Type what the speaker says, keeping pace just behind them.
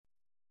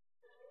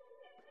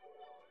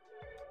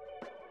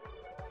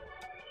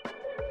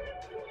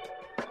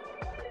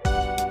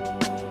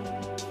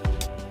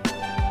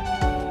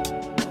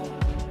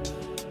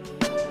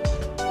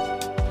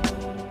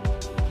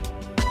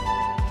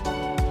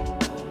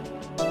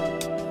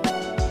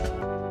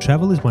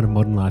Travel is one of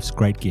modern life's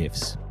great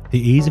gifts. The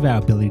ease of our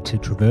ability to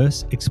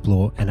traverse,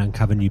 explore and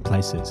uncover new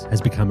places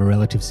has become a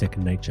relative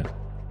second nature.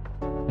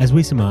 As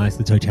we surmise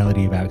the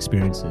totality of our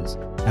experiences,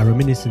 our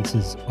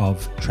reminiscences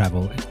of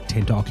travel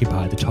tend to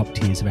occupy the top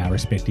tiers of our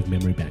respective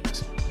memory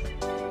banks.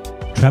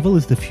 Travel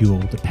is the fuel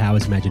that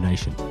powers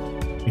imagination.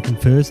 It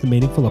confers the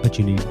meaningful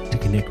opportunity to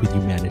connect with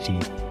humanity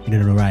in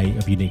an array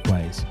of unique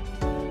ways.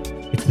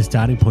 It's the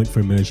starting point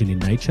for immersion in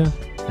nature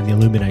and the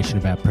illumination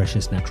of our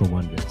precious natural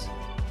wonders.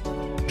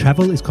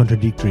 Travel is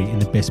contradictory in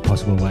the best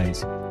possible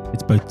ways.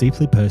 It's both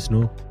deeply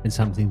personal and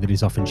something that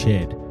is often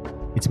shared.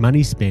 It's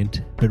money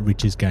spent, but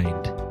riches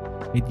gained.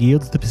 It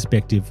yields the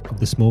perspective of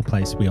the small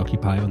place we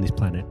occupy on this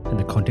planet and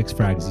the context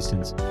for our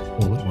existence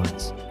all at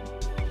once.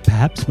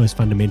 Perhaps most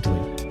fundamentally,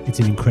 it's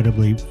an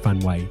incredibly fun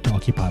way to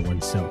occupy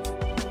oneself.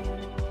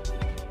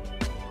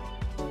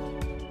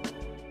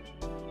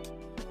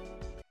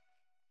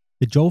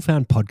 The Joel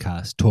Found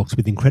podcast talks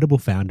with incredible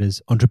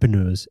founders,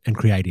 entrepreneurs, and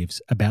creatives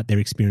about their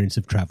experience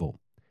of travel.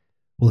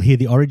 We'll hear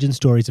the origin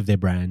stories of their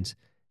brands,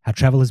 how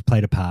travel has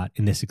played a part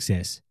in their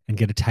success, and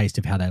get a taste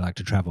of how they like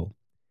to travel.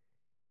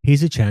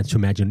 Here's a chance to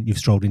imagine you've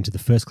strolled into the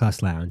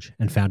first-class lounge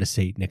and found a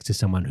seat next to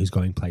someone who's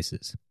going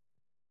places.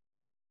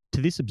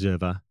 To this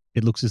observer,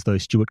 it looks as though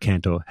Stuart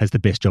Cantor has the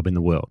best job in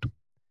the world.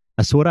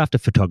 A sought-after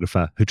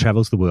photographer who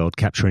travels the world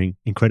capturing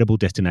incredible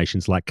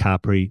destinations like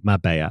Capri,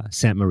 Marbella,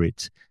 St.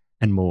 Moritz,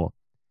 and more.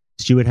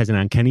 Stuart has an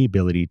uncanny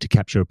ability to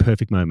capture a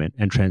perfect moment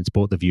and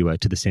transport the viewer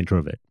to the centre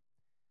of it.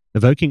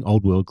 Evoking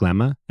old-world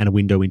glamour and a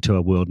window into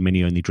a world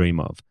many only dream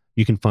of,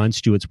 you can find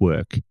Stuart's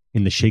work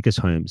in the chicest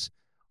homes,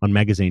 on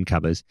magazine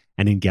covers,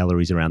 and in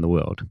galleries around the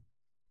world.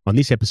 On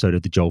this episode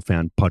of the Joel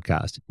Found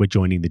podcast, we're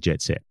joining the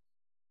jet set.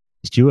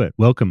 Stuart,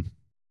 welcome.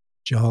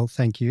 Joel,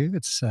 thank you.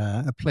 It's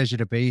a pleasure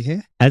to be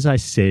here. As I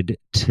said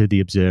to the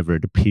observer,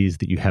 it appears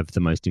that you have the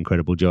most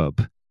incredible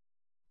job.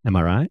 Am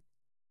I right?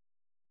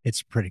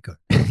 It's pretty good.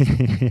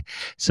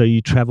 So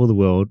you travel the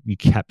world, you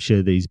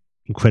capture these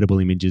incredible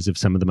images of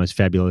some of the most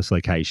fabulous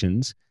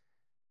locations.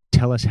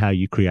 Tell us how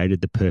you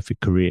created the perfect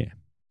career.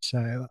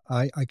 So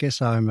I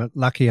guess I'm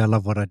lucky. I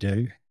love what I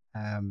do.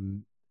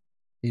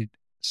 It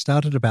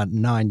started about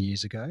 9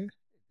 years ago.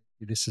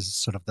 This is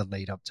sort of the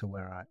lead up to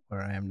where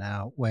I am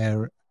now,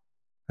 where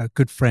a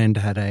good friend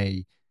had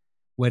a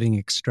wedding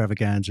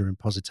extravaganza in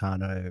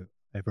Positano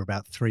over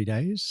about 3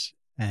 days.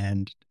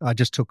 And I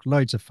just took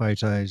loads of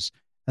photos.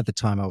 At the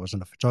time, I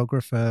wasn't a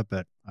photographer,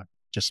 but I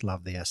just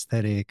love the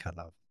aesthetic. I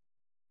love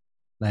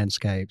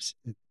landscapes.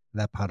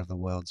 That part of the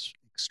world's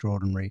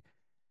extraordinary.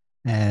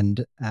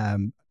 And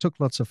took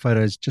lots of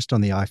photos just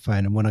on the iPhone.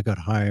 And when I got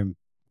home,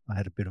 I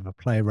had a bit of a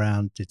play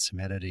around, did some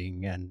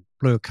editing and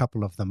blew a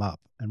couple of them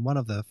up. And one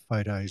of the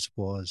photos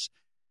was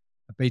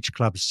a beach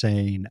club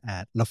scene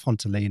at La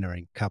Fontalina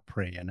in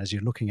Capri. And as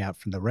you're looking out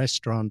from the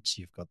restaurants,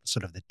 you've got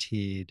sort of the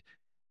tiered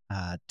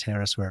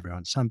terrace where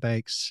everyone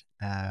sunbakes.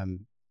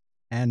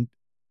 And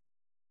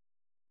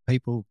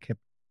people kept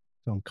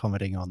on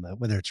commenting on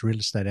whether it's real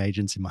estate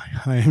agents in my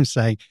home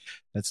saying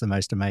that's the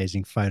most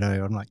amazing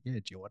photo. I'm like, yeah,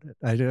 do you want it?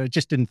 I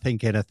just didn't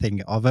think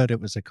anything of it.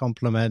 It was a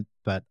compliment,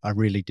 but I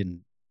really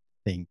didn't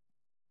think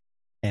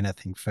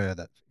anything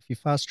further. If you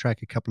fast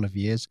track a couple of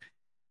years,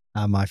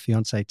 my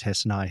fiance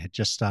Tess and I had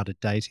just started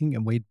dating,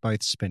 and we'd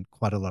both spent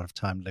quite a lot of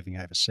time living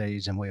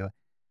overseas, and we were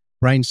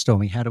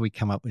brainstorming how do we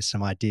come up with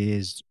some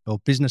ideas or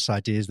business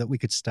ideas that we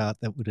could start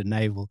that would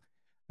enable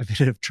a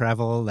bit of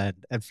travel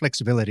and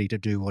flexibility to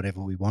do whatever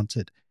we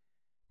wanted.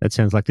 That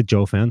sounds like the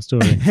Joel Found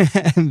story.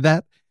 And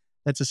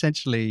that's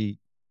essentially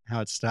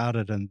how it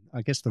started. And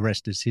I guess the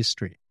rest is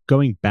history.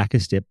 Going back a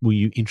step, were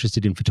you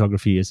interested in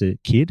photography as a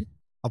kid?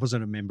 I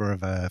wasn't a member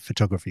of a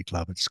photography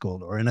club at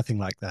school or anything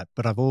like that,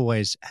 but I've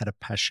always had a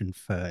passion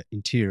for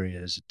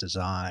interiors,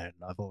 design.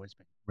 I've always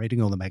been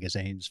reading all the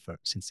magazines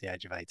since the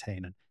age of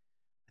 18. And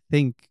I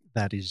think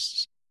that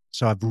is,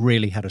 so I've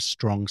really had a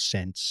strong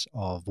sense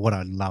of what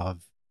I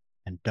love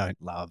and don't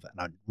love.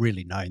 And I've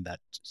really known that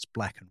it's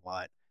black and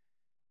white.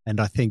 And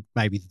I think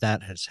maybe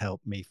that has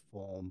helped me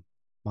form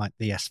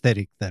the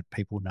aesthetic that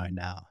people know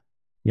now.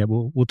 Yeah,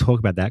 we'll talk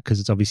about that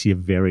because it's obviously a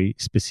very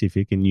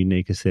specific and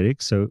unique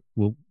aesthetic. So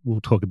we'll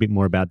talk a bit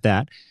more about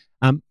that.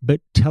 But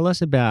tell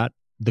us about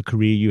the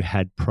career you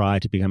had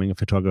prior to becoming a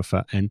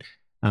photographer. And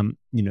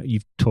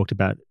you've talked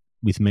about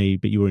with me,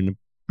 but you were in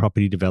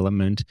property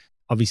development.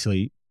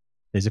 Obviously,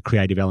 there's a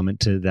creative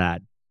element to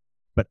that,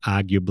 but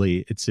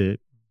arguably it's a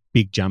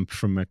big jump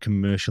from a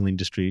commercial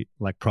industry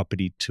like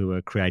property to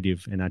a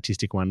creative and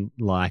artistic one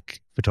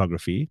like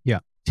photography. Yeah.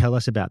 Tell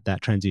us about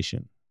that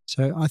transition.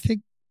 So I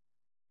think,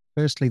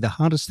 firstly, the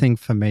hardest thing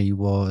for me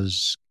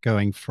was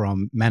going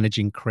from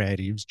managing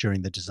creatives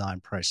during the design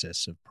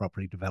process of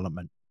property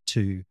development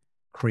to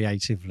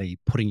creatively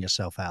putting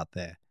yourself out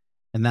there.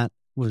 And that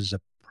was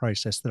a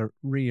process that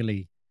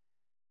really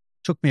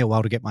took me a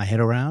while to get my head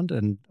around.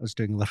 And I was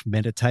doing a lot of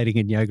meditating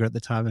and yoga at the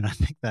time. And I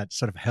think that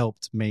sort of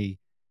helped me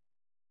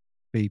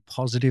be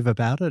positive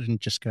about it and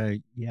just go,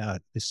 yeah,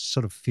 this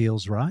sort of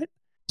feels right.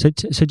 So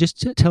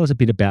just tell us a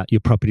bit about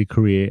your property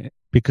career,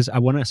 because I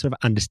want to sort of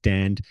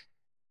understand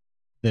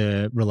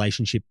the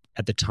relationship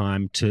at the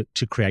time to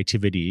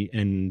creativity,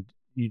 and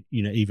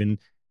even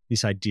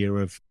this idea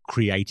of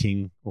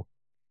creating, or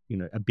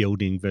a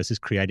building versus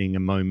creating a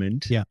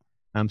moment. Yeah.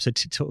 So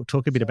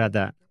talk a bit about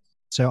that.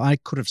 So I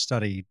could have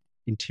studied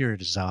interior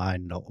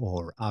design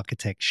or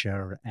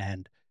architecture,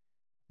 and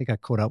I think I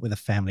caught up with a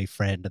family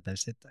friend and they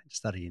said, don't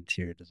study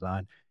interior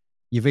design.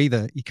 You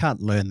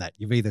can't learn that.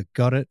 You've either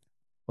got it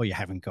or you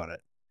haven't got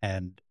it.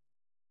 And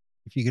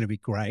if you're going to be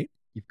great,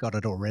 you've got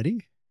it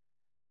already.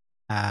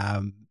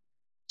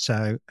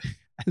 So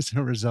as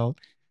a result,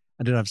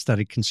 I ended up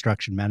studying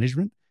construction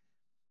management.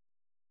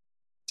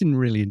 Didn't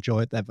really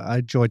enjoy it that, but I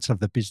enjoyed some of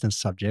the business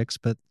subjects,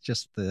 but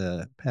just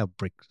how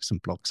bricks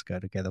and blocks go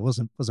together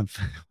wasn't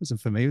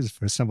for me. It was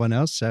for someone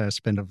else. So I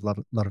spent a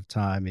lot of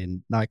time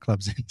in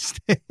nightclubs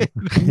instead,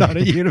 not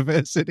at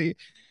university.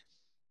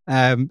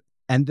 And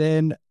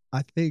then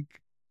I think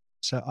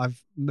so.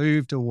 I've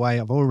moved away.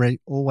 I've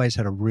always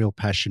had a real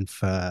passion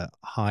for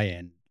high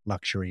end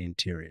luxury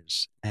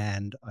interiors,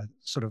 and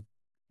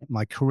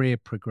my career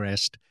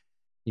progressed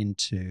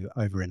into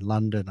over in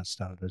London. I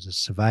started as a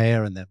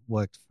surveyor and then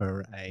worked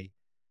for a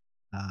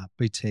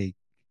boutique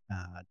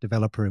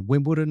developer in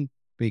Wimbledon,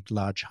 big,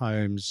 large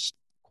homes,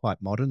 quite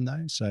modern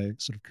though, so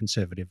sort of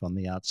conservative on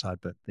the outside,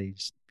 but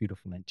these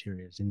beautiful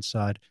interiors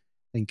inside.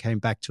 Then came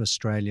back to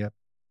Australia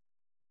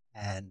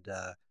and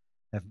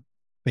have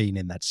been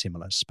in that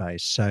similar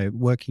space. So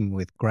working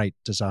with great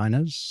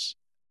designers,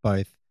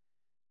 both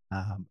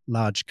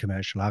large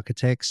commercial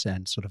architects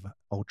and sort of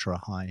ultra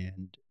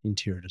high-end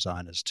interior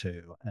designers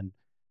too, and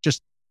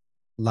just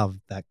love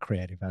that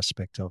creative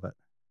aspect of it.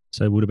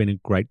 So it would have been a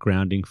great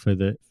grounding for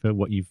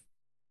what you've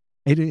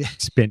It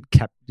spent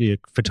your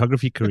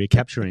photography career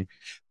capturing.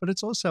 But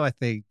it's also, I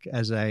think,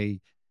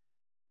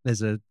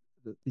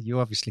 you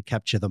obviously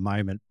capture the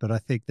moment, but I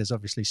think there's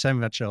obviously so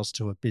much else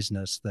to a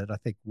business that I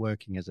think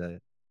working as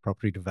a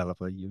property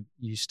developer, you're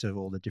used to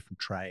all the different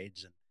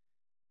trades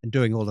and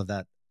doing all of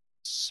that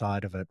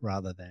side of it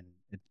rather than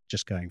it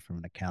just going from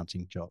an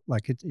accounting job.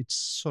 Like it's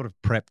sort of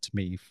prepped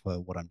me for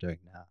what I'm doing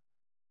now.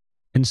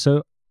 And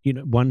so,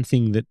 one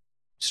thing that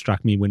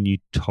struck me when you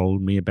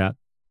told me about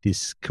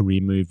this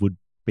career move would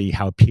be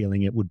how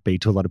appealing it would be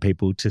to a lot of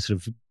people to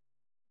sort of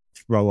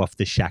throw off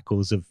the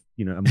shackles of,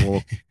 a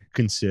more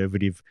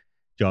conservative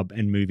job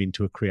and move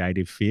into a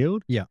creative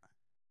field. Yeah.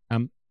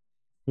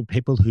 For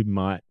people who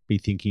might be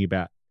thinking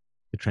about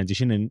the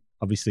transition, and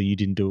obviously you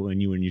didn't do it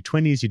when you were in your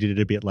 20s, you did it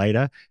a bit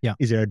later. Yeah.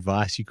 Is there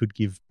advice you could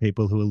give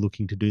people who are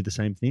looking to do the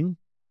same thing?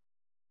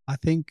 I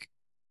think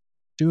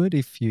don't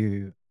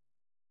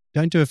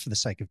do it for the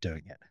sake of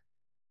doing it,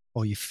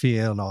 or you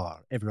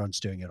feel, everyone's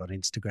doing it on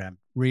Instagram.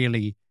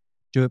 Really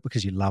do it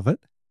because you love it.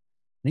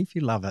 And if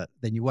you love it,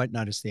 then you won't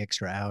notice the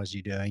extra hours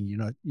you're doing.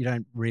 You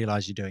don't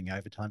realize you're doing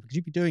overtime because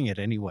you'd be doing it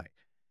anyway.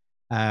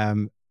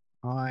 I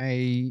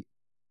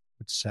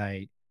would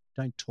say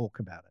don't talk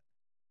about it.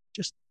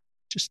 Just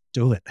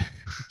do it.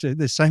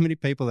 There's so many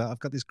people that I've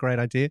got this great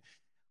idea.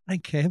 I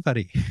don't care,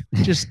 buddy.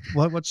 Just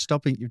what's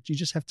stopping you? You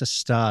just have to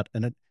start,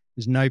 and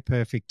there's no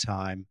perfect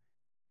time.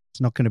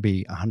 It's not going to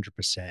be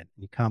 100%.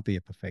 You can't be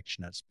a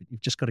perfectionist, but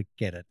you've just got to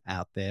get it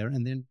out there,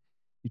 and then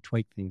you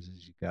tweak things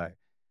as you go.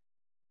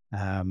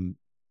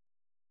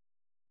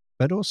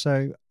 But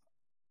also,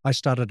 I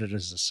started it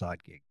as a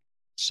side gig.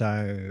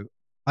 So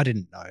I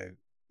didn't know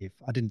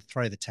I didn't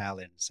throw the towel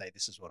in and say,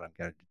 this is what I'm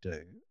going to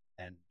do.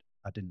 And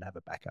I didn't have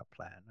a backup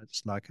plan.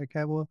 It's like,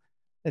 okay, well,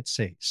 let's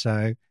see.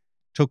 So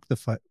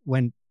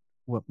when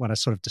I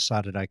sort of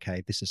decided,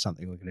 okay, this is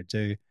something we're going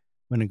to do,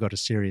 went and got a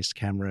serious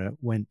camera,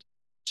 went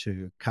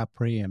to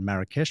Capri and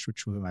Marrakesh,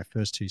 which were my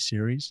first two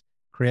series,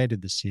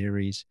 created the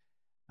series,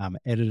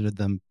 edited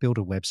them, built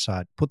a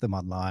website, put them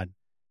online,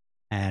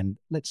 and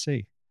let's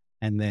see.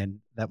 And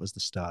then that was the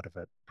start of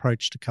it.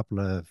 Approached a couple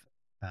of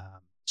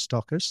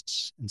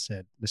stockists and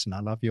said, listen, I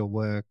love your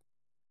work.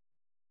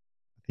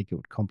 I think it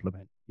would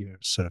complement your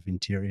sort of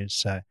interiors.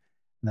 So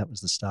that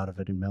was the start of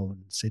it in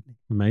Melbourne and Sydney.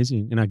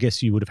 Amazing. And I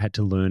guess you would have had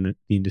to learn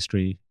the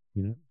industry,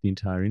 the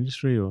entire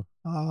industry, or?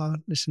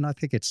 Listen, I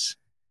think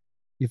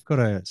you've got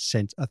a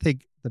sense. I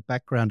think the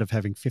background of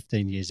having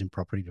 15 years in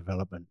property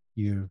development,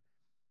 you've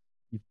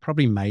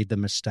probably made the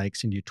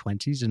mistakes in your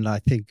 20s. And I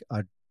think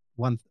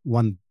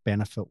one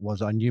benefit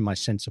was I knew my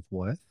sense of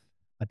worth.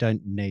 I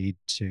don't need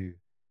to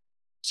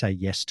say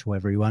yes to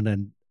everyone.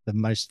 And the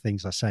most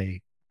things I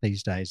say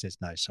these days is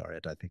no, sorry, I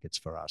don't think it's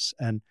for us.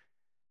 And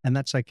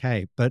that's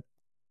okay. But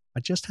I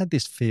just had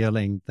this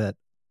feeling that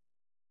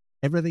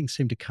everything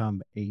seemed to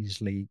come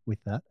easily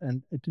with that.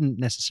 And it didn't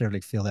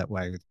necessarily feel that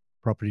way with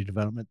property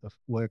development. The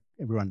work,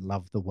 everyone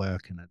loved the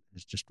work, and it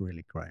has just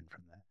really grown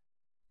from there.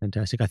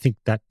 Fantastic. I think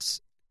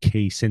that's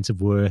key, sense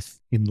of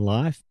worth in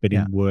life, but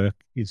in work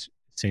is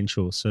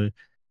essential. So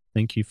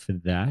thank you for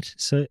that.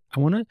 So I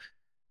want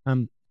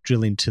to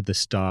drill into the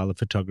style of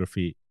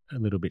photography a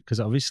little bit, because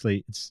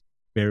obviously it's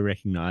very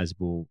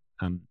recognizable.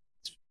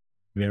 It's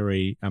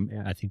very,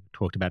 I think we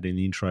talked about it in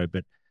the intro,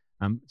 but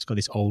it's got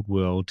this old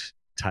world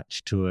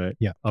touch to it.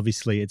 Yeah.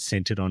 Obviously it's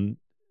centered on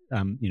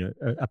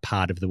a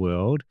part of the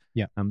world.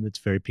 Yeah. That's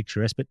very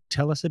picturesque. But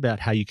tell us about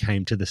how you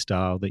came to the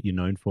style that you're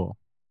known for.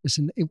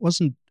 Listen, it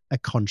wasn't a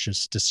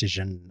conscious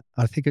decision.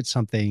 I think it's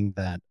something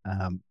that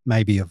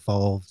maybe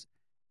evolved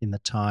in the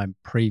time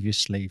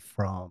previously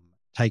from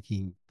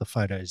taking the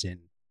photos in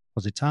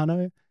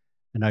Positano,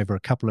 and over a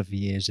couple of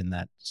years in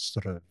that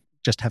sort of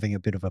just having a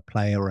bit of a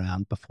play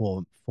around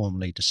before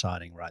formally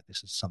deciding, right,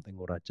 this is something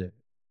what I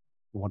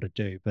want to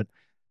do. But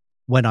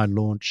when I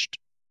launched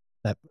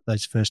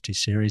those first two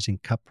series in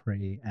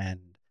Capri and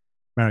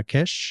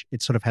Marrakesh,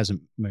 it sort of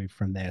hasn't moved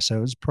from there. So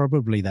it was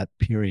probably that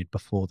period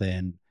before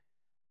then.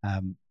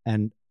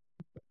 And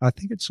I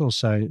think it's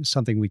also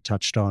something we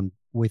touched on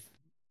with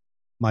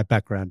my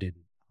background in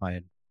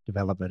high-end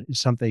development is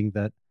something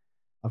that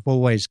I've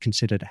always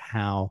considered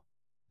how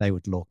they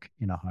would look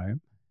in a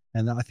home.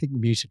 And I think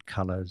muted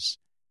colors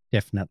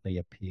definitely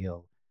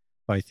appeal,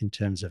 both in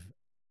terms of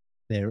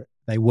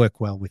they work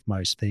well with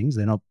most things.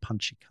 They're not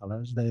punchy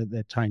colors.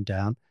 They're toned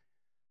down.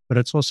 But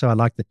it's also, I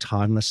like the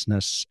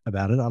timelessness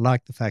about it. I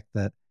like the fact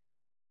that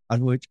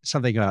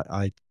something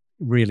I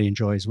really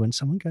enjoy is when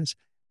someone goes,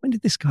 when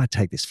did this guy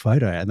take this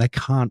photo? And they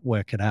can't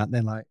work it out. And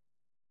they're like,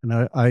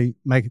 and I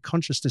make a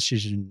conscious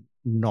decision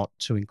not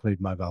to include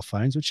mobile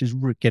phones, which is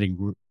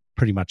getting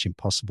pretty much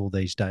impossible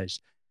these days.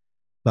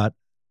 But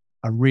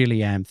I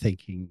really am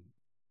thinking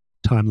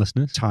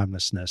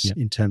timelessness Yep.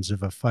 in terms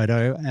of a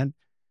photo. And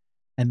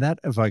that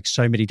evokes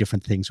so many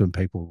different things when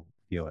people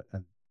view it.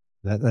 And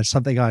that's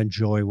something I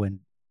enjoy when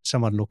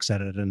someone looks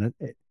at it. And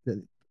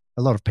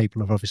a lot of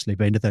people have obviously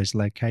been to those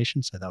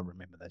locations, so they'll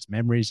remember those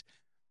memories.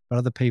 But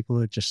other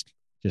people are just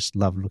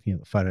love looking at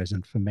the photos.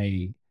 And for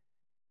me,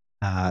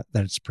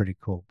 that's pretty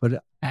cool.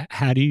 But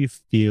how do you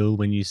feel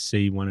when you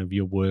see one of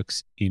your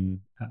works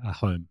in a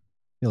home?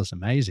 It feels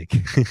amazing.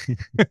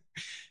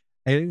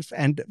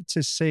 And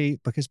to see,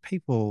 because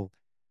people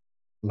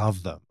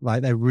love them,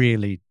 like they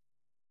really,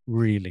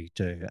 really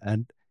do.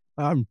 And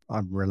I'm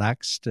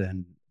relaxed,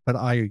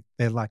 but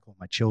they're like all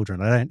my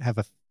children. I don't have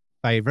a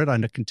favorite. I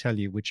can tell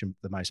you which are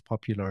the most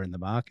popular in the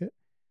market.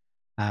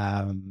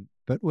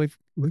 But we've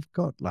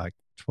got like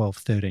 12,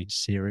 13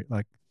 series,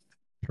 like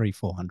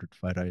 300-400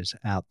 photos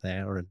out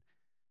there, and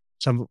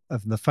some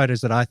of the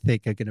photos that I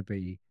think are going to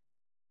be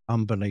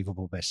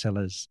unbelievable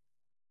bestsellers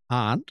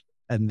aren't.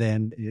 And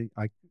then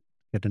I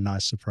get a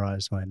nice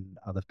surprise when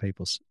other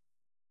people sort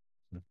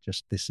of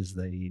just, this is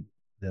the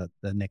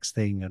next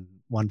thing. And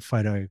one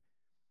photo,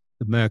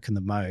 the Merc and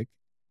the Moke,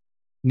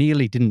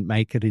 nearly didn't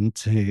make it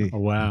into Oh,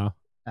 wow.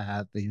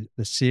 The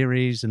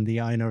series, and the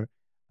owner of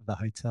the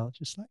hotel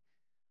just like,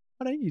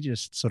 why don't you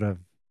just sort of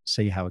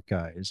see how it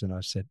goes? And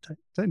I said,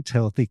 don't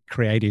tell the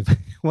creative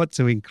what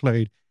to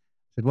include.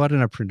 I said, why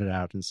don't I print it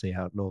out and see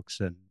how it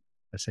looks? And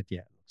I said, yeah,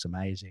 it looks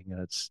amazing.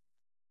 And it's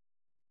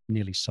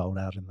nearly sold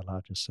out in the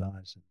largest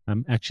size.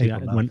 Actually,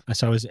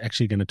 I was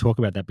actually going to talk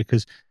about that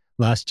because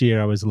last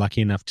year I was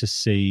lucky enough to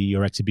see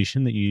your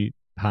exhibition that you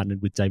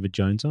partnered with David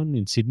Jones on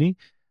in Sydney.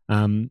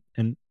 And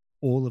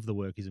all of the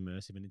work is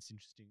immersive, and it's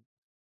interesting.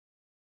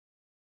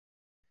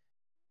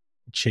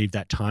 Achieve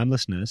that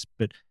timelessness,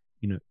 but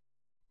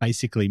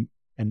basically,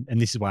 and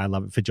this is why I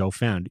love it for Joel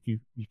Found, you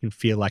can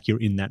feel like you're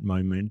in that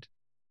moment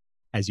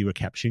as you were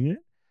capturing it.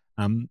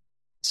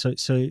 So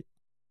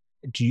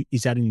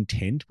is that an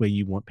intent where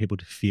you want people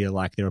to feel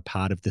like they're a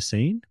part of the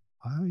scene?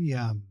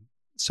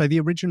 So the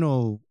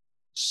original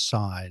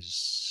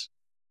size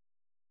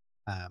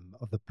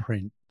of the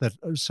print, that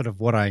sort of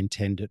what I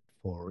intend it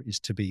for, is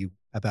to be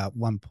about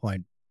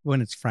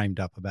when it's framed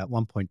up, about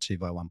 1.2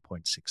 by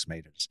 1.6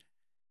 meters.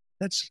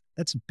 That's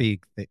a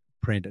big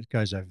print. It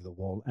goes over the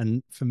wall.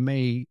 And for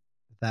me,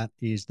 that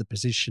is the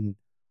position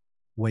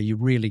where you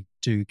really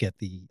do get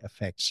the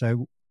effect.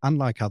 So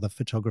unlike other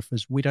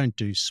photographers, we don't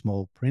do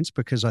small prints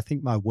because I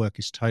think my work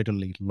is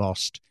totally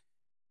lost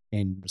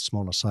in the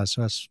smaller size.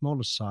 So our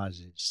smaller size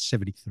is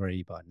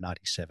 73 by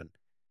 97.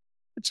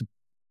 It's a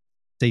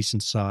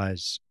decent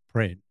size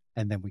print,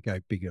 and then we go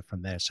bigger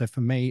from there. So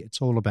for me,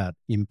 it's all about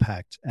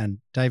impact. And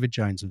David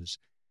Jones was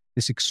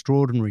this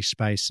extraordinary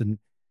space, and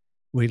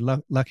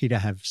we're lucky to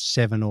have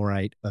 7 or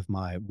 8 of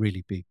my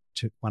really big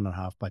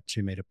 1.5 by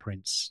 2 meter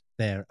prints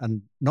there.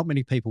 And not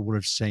many people would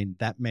have seen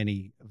that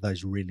many of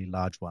those really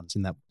large ones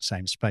in that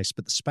same space.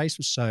 But the space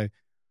was so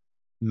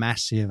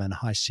massive and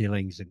high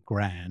ceilings and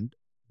grand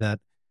that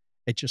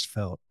it just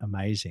felt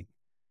amazing.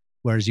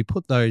 Whereas you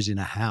put those in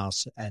a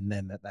house and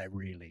then that they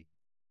really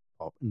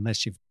pop,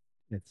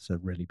 it's a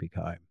really big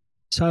home.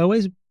 So I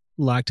always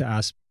like to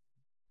ask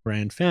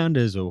brand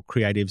founders or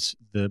creatives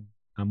the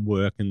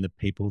work and the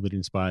people that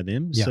inspire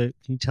them. Yeah. So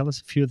can you tell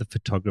us a few of the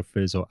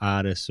photographers or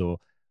artists or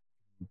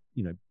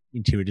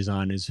interior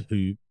designers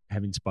who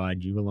have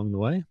inspired you along the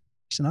way?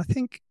 And I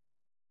think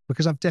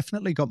because I've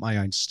definitely got my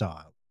own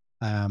style,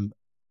 I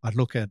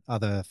look at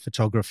other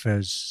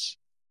photographers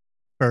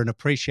for an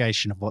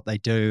appreciation of what they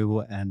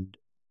do and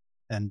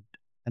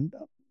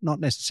not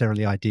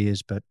necessarily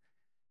ideas, but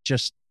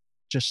just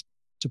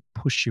to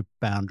push your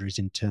boundaries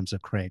in terms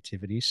of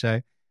creativity.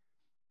 So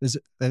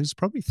there's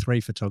probably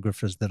three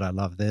photographers that I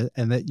love there,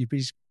 and that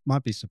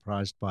might be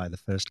surprised by the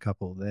first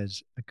couple.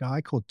 There's a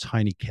guy called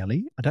Tony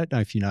Kelly. I don't know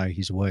if you know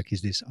his work.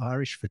 He's this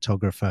Irish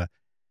photographer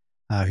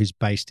who's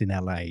based in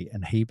LA,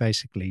 and he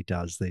basically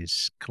does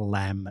this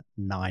glam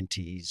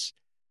 90s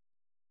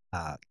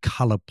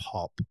color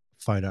pop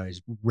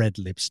photos, red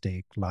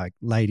lipstick, like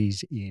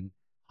ladies in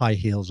high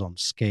heels on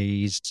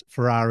skis,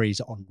 Ferraris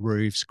on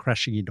roofs,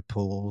 crashing into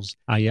pools.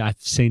 Oh, yeah,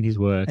 I've seen his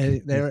work.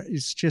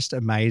 It's just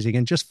amazing.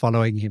 And just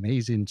following him,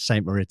 he's in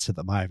St. Moritz at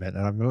the moment.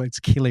 And it's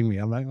killing me.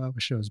 I'm like, I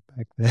wish I was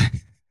back there.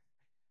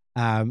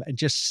 And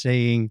just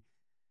seeing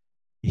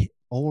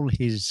all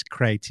his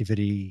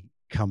creativity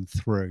come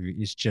through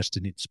is just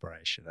an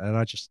inspiration. And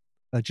I just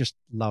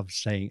love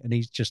seeing, and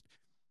he's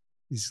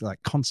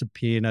like concert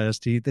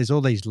pianist. There's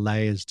all these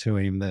layers to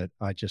him that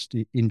I just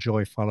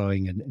enjoy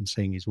following and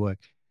seeing his work.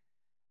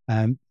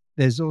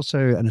 There's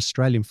also an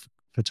Australian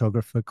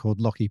photographer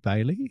called Lockie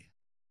Bailey.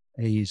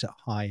 He's a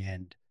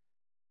high-end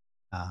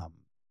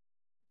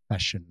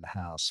fashion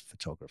house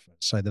photographer.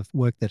 So the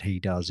work that he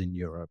does in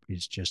Europe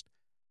is just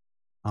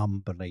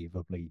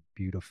unbelievably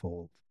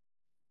beautiful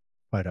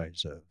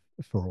photos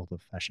for all the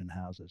fashion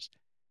houses.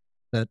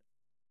 That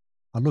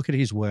I look at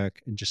his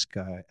work and just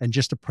go and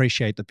just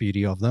appreciate the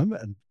beauty of them.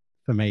 And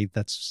for me,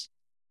 that's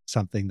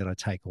something that I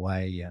take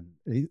away.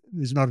 And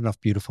there's not enough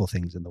beautiful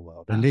things in the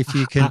world. And if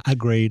you can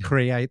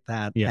create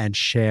that and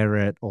share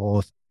it,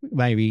 or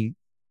maybe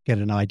get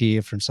an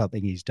idea from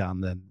something he's done,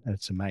 then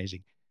it's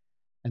amazing.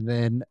 And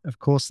then, of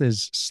course,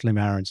 there's Slim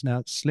Aarons.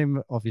 Now,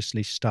 Slim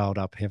obviously styled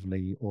up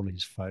heavily all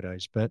his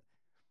photos, but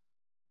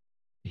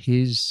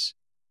his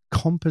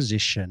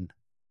composition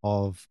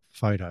of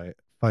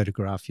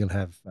photograph, you'll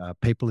have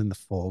people in the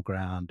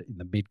foreground, in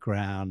the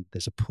midground,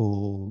 there's a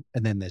pool,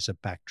 and then there's a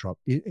backdrop.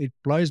 It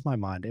blows my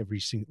mind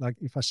every single, like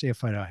if I see a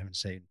photo I haven't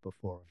seen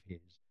before of his,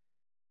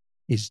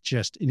 is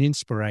just an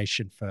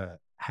inspiration for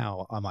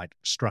how I might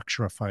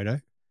structure a photo.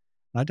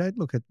 I don't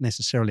look at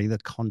necessarily the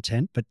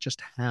content, but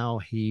just how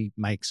he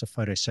makes a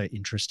photo so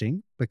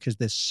interesting, because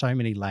there's so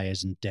many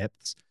layers and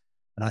depths.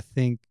 And I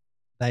think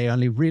they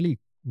only really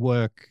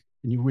work,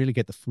 and you really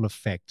get the full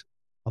effect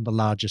on the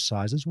larger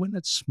sizes. When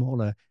it's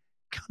smaller,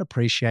 you can't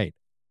appreciate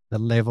the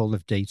level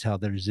of detail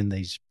there is in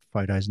these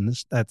photos. And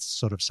that's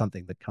sort of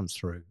something that comes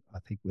through, I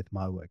think, with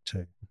my work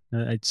too.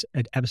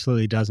 It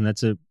absolutely does. And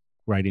that's a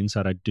great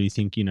insight. I do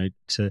think,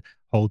 to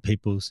hold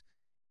people's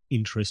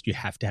interest, you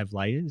have to have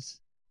layers.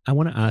 I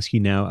want to ask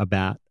you now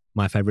about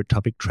my favorite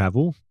topic,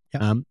 travel.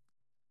 Yep.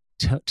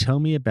 Tell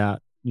me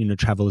about,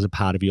 travel as a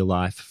part of your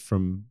life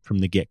from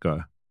the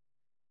get-go.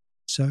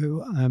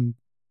 So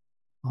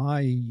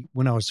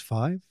when I was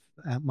 5,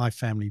 my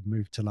family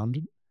moved to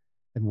London,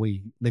 and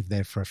we lived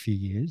there for a few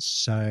years.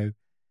 So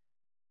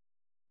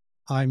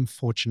I'm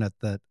fortunate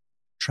that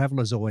travel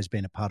has always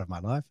been a part of my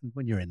life. And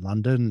when you're in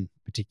London,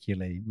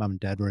 particularly mum and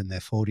dad were in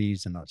their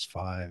 40s and I was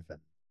 5, and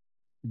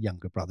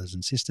younger brothers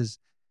and sisters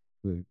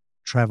who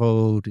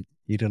traveled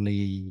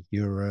Italy,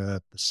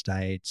 Europe, the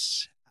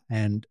States,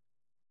 and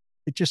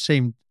it just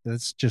seemed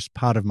that's just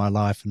part of my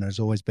life, and has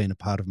always been a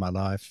part of my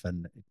life,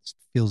 and it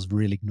feels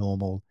really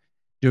normal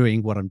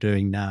doing what I'm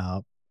doing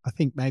now. I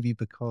think maybe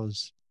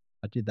because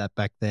I did that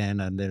back then,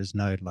 and there's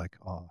no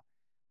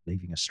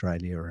leaving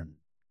Australia and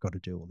got to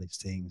do all these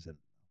things, and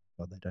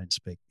they don't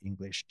speak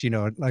English. Do you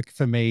know, like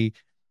for me,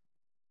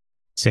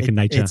 second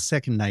nature. It's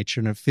second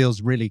nature, and it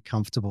feels really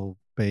comfortable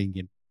being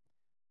in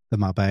the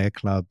Marbella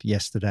Club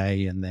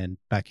yesterday, and then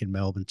back in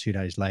Melbourne 2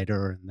 days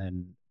later, and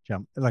then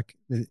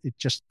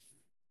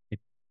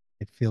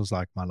it feels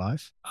like my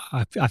life.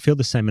 I feel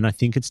the same, and I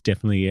think it's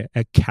definitely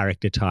a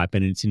character type,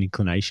 and it's an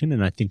inclination,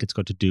 and I think it's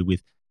got to do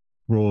with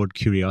broad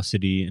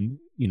curiosity and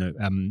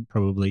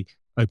probably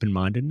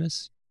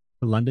open-mindedness.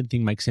 The London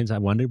thing makes sense. I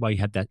wondered why you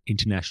had that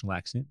international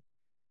accent.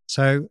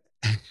 So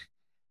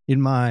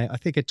I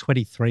think at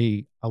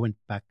 23, I went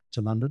back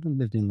to London and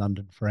lived in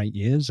London for 8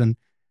 years, and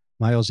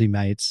my Aussie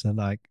mates are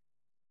like,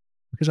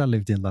 because I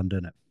lived in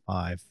London at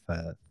 5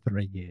 for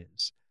 3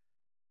 years,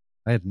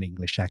 I had an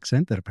English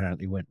accent that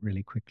apparently went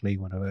really quickly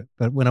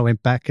but when I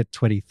went back at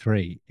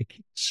 23, it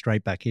kicked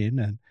straight back in,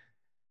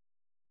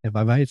 and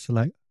my mates are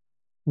like,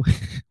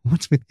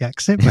 what's with the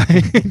accent,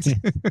 mate?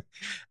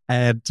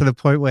 And to the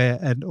point where,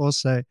 and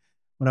also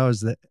when I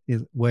was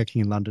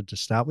working in London to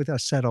start with, I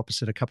sat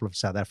opposite a couple of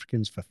South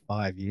Africans for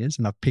 5 years,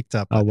 and I picked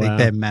up, I think,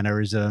 their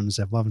mannerisms,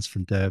 and one's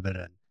from Durban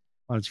and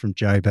one's from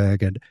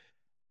Joburg,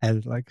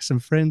 and like some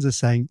friends are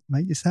saying,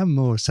 mate, you sound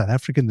more South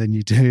African than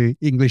you do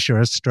English or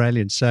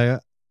Australian. So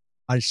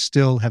I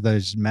still have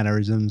those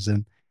mannerisms,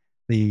 and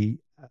the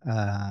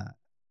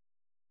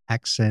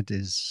accent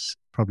is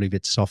probably a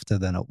bit softer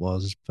than it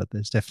was, but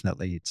it's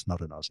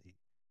not an Aussie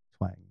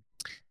twang.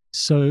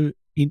 So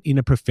in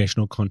a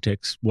professional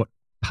context, what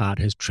part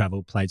has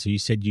travel played? So you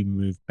said you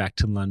moved back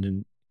to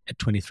London at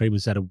 23.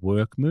 Was that a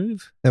work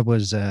move? That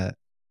was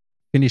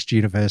finished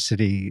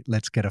university.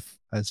 Let's get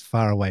as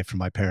far away from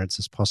my parents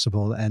as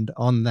possible. And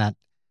on that,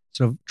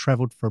 sort of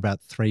traveled for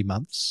about 3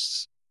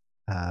 months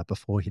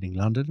before hitting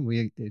London.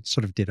 We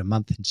sort of did a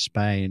month in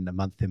Spain, a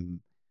month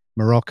in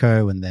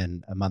Morocco, and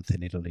then a month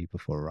in Italy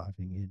before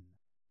arriving in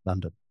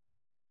London.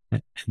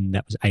 And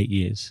that was 8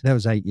 years. That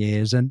was 8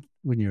 years. And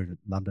when you're in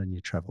London,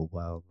 you travel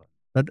well.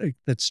 But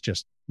that's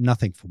just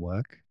nothing for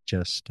work,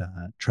 just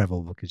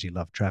travel because you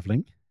love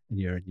traveling and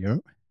you're in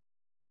Europe.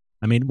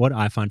 I mean, what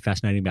I find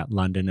fascinating about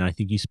London, and I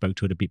think you spoke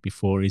to it a bit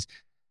before, is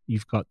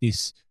you've got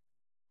this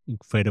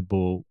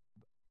incredible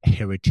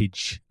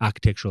heritage,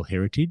 architectural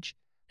heritage,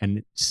 and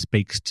it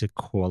speaks to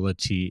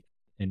quality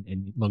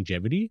and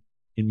longevity.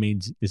 It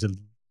means there's a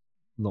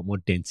lot more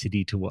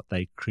density to what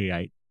they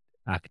create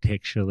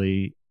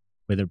architecturally,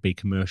 whether it be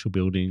commercial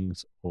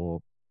buildings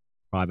or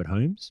private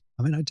homes.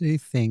 I mean, I do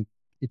think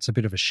it's a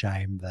bit of a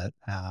shame that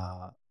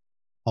our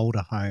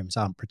older homes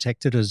aren't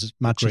protected as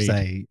much as Agreed.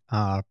 they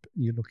are.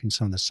 You look in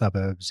some of the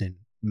suburbs in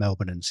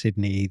Melbourne and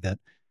Sydney, that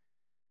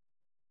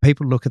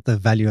people look at the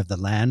value of the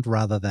land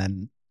rather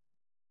than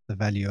the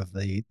value of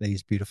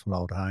these beautiful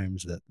old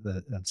homes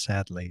and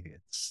sadly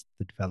it's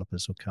the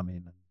developers will come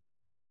in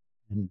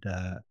and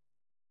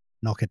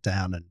knock it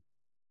down and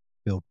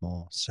build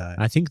more. So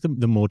I think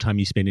the more time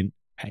you spend in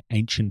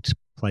ancient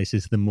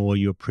places, the more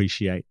you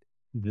appreciate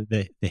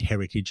the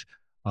heritage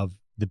of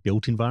the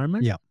built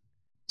environment. Yeah.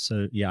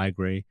 So yeah, I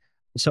agree.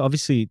 So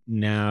obviously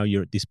now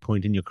you're at this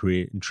point in your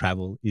career and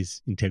travel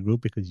is integral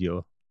because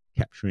you're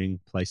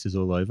capturing places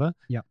all over.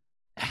 Yeah.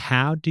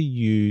 How do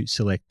you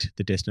select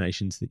the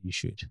destinations that you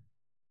shoot?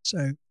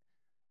 So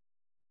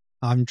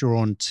I'm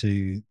drawn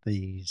to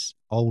these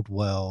old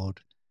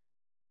world,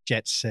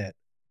 jet set,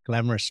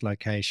 glamorous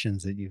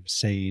locations that you've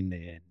seen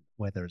in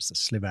whether it's the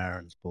Slim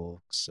Aarons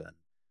books, and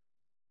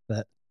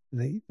that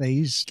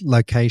these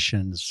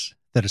locations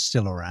that are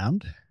still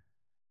around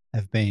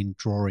have been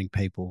drawing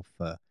people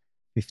for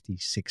 50,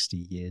 60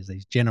 years,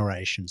 these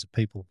generations of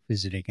people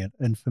visiting it.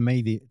 And for me,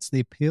 it's the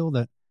appeal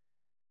that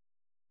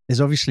there's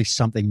obviously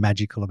something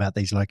magical about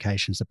these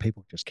locations that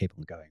people just keep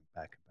on going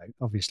back.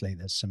 Obviously,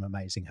 there's some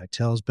amazing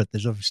hotels, but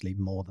there's obviously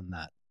more than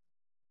that.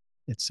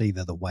 It's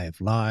either the way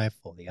of life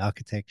or the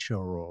architecture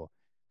or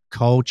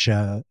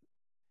culture.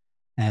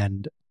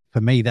 And for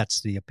me,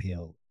 that's the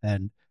appeal.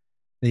 And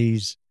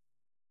these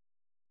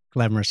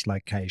glamorous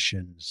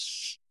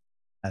locations,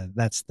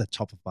 that's the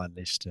top of my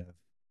list of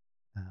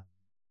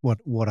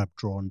what I'm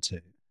drawn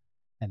to.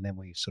 And then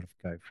we sort of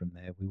go from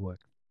there. We work,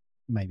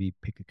 maybe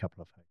pick a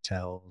couple of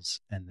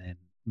hotels and then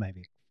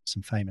maybe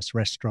some famous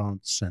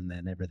restaurants, and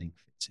then everything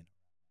fits in.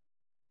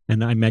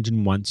 And I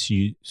imagine once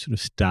you sort of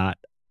start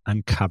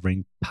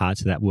uncovering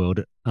parts of that world,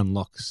 it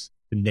unlocks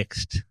the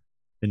next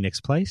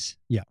place.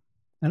 Yeah.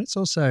 And it's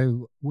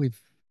also,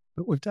 we've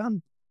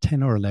done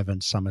 10 or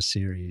 11 summer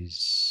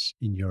series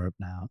in Europe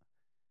now.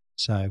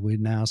 So we're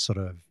now sort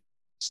of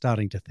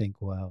starting to think,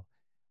 well,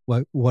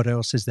 what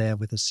else is there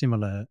with a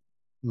similar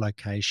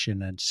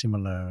location and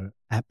similar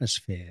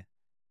atmosphere,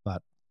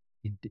 but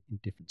in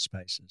different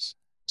spaces.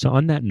 So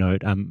on that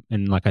note,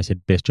 and like I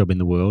said, best job in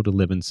the world,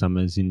 11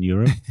 summers in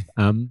Europe.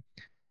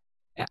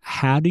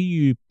 How do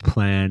you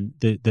plan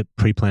the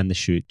pre-plan the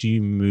shoot? Do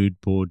you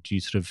mood board? Do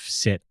you sort of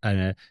set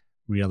a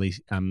really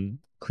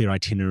clear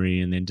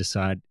itinerary and then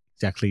decide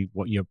exactly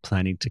what you're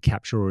planning to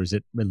capture, or is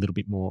it a little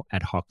bit more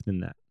ad hoc than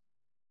that?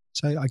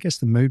 So I guess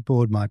the mood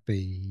board might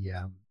be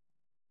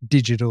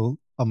digital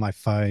on my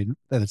phone,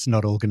 that it's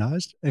not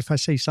organized. If I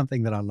see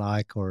something that I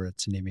like or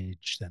it's an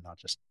image, then I'll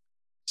just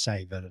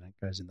save it and it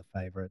goes in the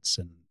favorites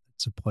and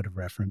it's a point of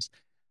reference.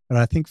 But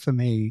I think for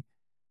me,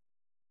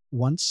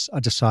 once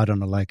I decide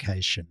on a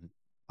location,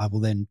 I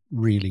will then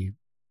really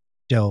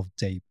delve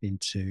deep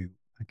into,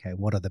 okay,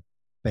 what are the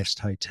best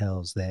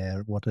hotels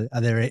there?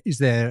 Is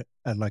there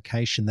a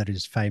location that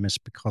is famous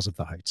because of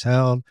the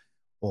hotel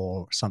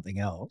or something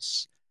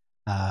else,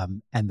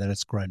 and that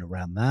it's grown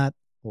around that?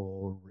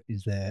 Or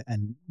is there,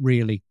 and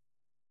really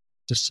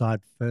decide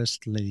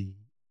firstly,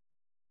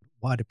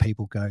 why do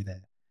people go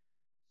there?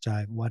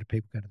 So why do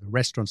people go to the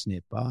restaurants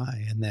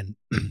nearby? And then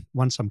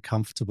once I'm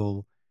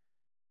comfortable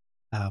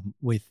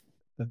with,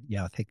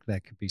 I think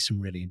there could be some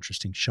really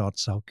interesting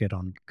shots. I'll get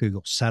on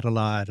Google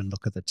Satellite and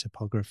look at the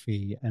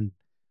topography and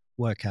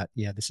work out,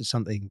 this is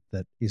something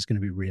that is going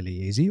to be really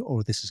easy,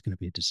 or this is going to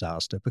be a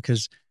disaster.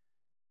 Because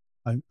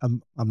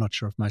I'm not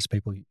sure if most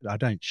people, I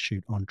don't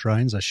shoot on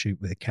drones. I shoot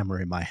with a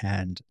camera in my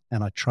hand,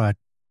 and I try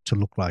to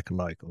look like a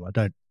local. I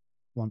don't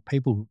want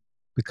people,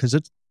 because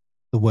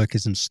the work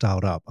isn't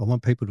styled up, I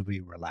want people to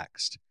be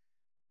relaxed.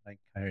 They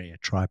carry a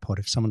tripod.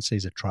 If someone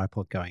sees a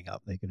tripod going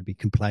up, they're going to be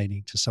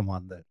complaining to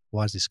someone that,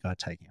 why is this guy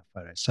taking a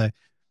photo? So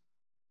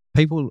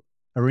people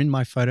are in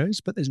my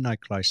photos, but there's no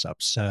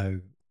close-ups.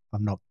 So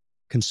I'm not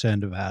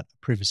concerned about a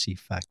privacy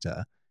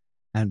factor.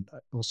 And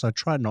also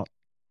try not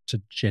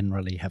to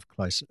generally have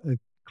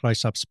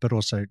close-ups, but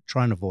also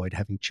try and avoid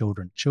having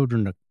children.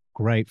 Children are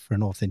great for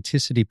an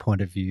authenticity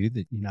point of view,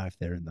 that, if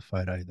they're in the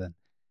photo, then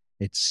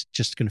it's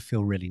just going to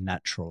feel really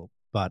natural.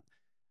 But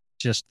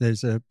just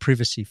there's a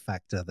privacy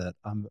factor that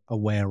I'm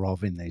aware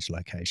of in these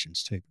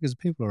locations too, because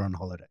people are on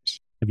holidays.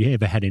 Have you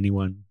ever had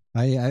anyone?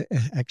 I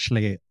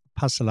actually,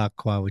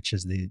 Passalacqua, which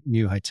is the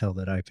new hotel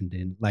that opened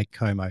in Lake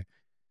Como,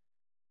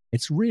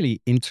 it's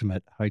really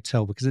intimate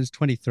hotel because it's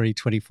 23,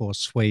 24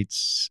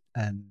 suites,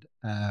 and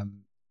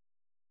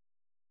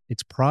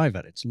it's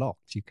private. It's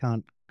locked. You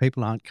can't.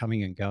 People aren't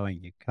coming and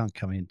going. You can't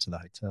come into the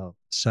hotel.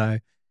 So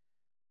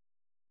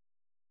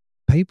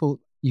people,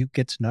 you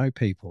get to know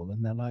people,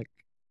 and they're like,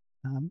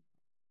 um,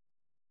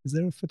 "Is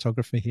there a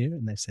photographer here?"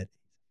 And they said,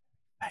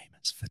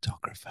 "Famous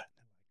photographer."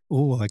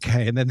 Oh,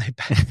 okay. And then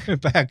they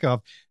back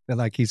off. They're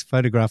like, "He's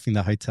photographing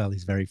the hotel.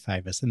 He's very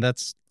famous," and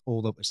that's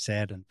all that was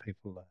said. And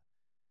people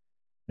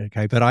are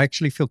okay. But I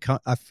actually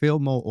feel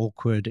more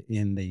awkward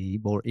in the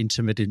more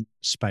intimate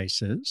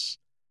spaces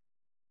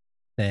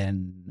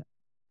than,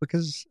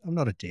 because I'm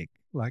not a dick.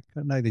 Like,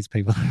 I know these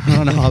people are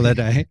on a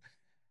holiday,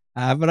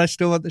 but I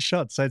still want the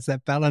shot. So it's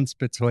that balance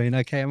between,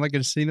 okay, am I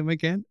going to see them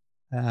again?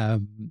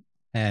 And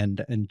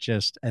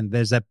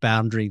there's that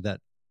boundary that,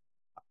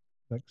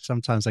 like,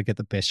 sometimes I get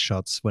the best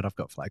shots when I've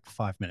got like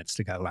 5 minutes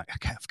to go. Like,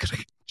 okay, I've got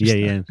to Yeah,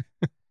 yeah.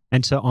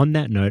 And so on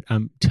that note,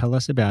 tell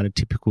us about a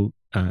typical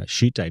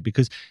shoot day,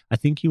 because I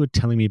think you were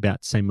telling me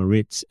about St.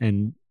 Moritz,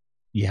 and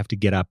you have to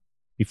get up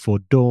before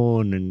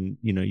dawn, and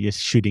you're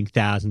shooting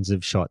thousands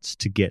of shots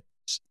to get.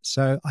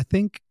 So I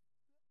think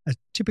a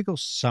typical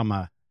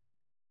summer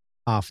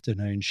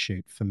afternoon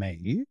shoot for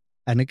me,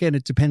 and again,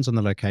 it depends on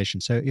the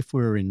location. So if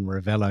we were in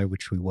Ravello,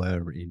 which we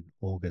were in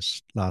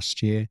August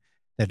last year,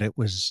 then it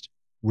was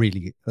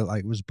really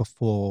like, it was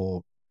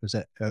before, it was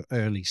at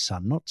early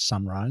sun, not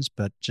sunrise,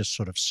 but just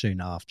sort of soon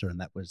after. And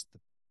that was,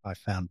 I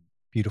found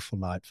beautiful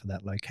light for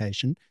that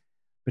location.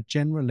 But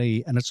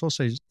generally, and it's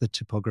also the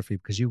topography,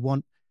 because you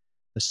want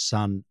the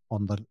sun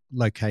on the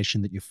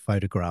location that you're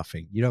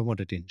photographing. You don't want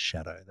it in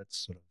shadow.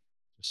 That's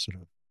sort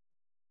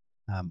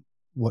of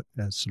what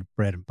sort of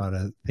bread and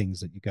butter things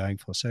that you're going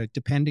for. So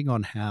depending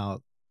on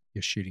how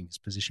your shooting is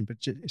positioned, but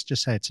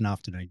just say it's an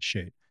afternoon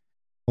shoot.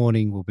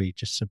 Morning will be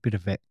just a bit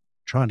of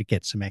trying to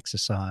get some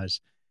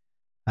exercise,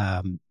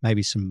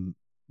 maybe some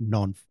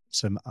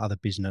other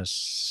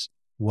business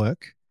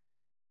work,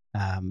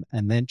 and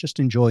then just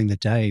enjoying the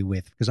day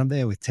because I'm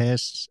there with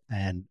Tess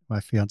and my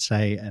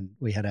fiance, and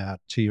we had our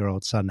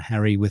 2-year-old son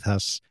Harry with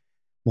us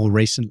more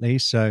recently.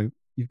 So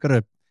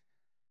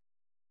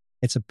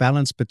it's a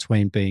balance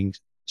between being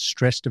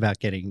stressed about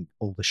getting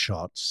all the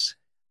shots,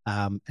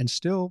 and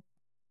still,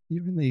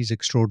 you're in these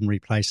extraordinary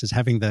places,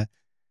 having the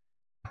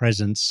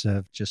presence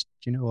of just,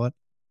 you know what,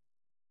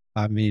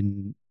 I'm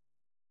in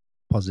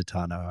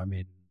Positano, I'm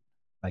in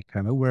Lake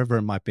Como, wherever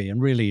it might be,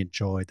 and really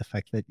enjoy the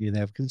fact that you're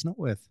there, because it's not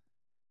worth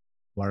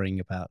worrying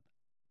about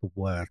the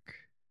work.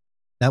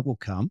 That will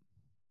come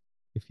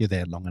if you're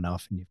there long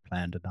enough and you've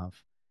planned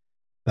enough.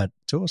 But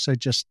to also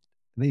just,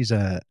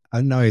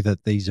 I know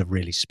that these are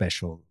really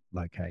special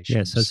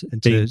locations. Yeah,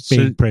 so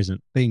being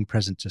present. Being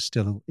present to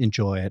still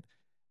enjoy it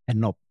and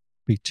not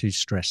be too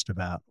stressed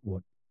about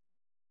what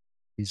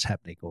is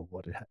happening or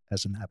what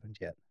hasn't happened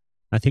yet.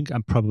 I think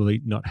I'm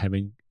probably not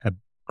having a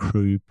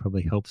crew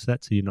probably helps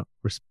that, so you're not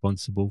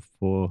responsible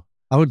for.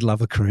 I would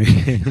love a crew.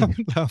 I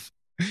would love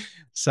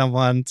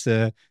someone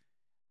to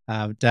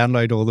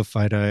download all the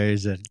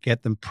photos and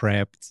get them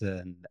prepped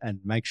and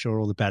make sure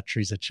all the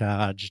batteries are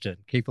charged and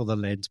keep all the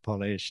lens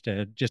polished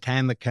and just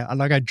hand like,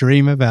 I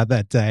dream about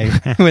that day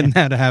when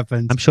that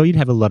happens. I'm sure you'd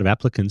have a lot of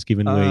applicants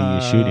given where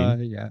you're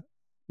shooting.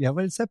 Yeah,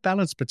 but it's that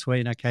balance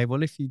between, okay,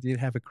 well, if you did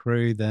have a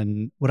crew,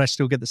 then would I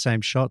still get the same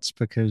shots?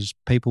 Because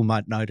people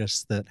might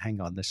notice that,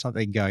 hang on, there's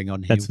something going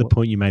on here. That's the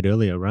point you made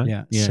earlier, right?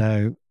 Yeah.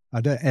 So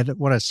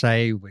what I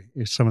say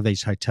is, some of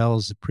these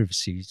hotels, the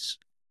privacy's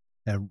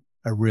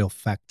a real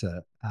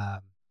factor,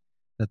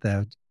 that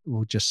they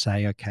will just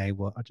say, okay,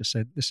 well, I just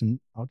said, listen,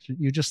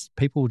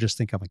 people will just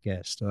think I'm a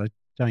guest. I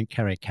don't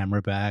carry a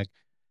camera bag.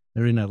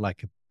 They're in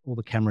all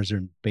the cameras are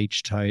in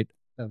beach tote.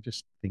 They'll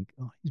just think,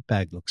 oh, his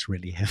bag looks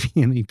really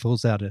heavy, and he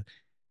pulls out a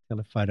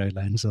telephoto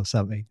lens or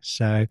something.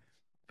 So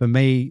for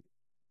me,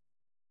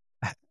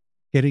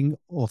 getting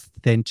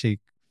authentic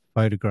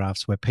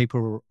photographs where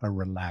people are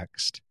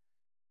relaxed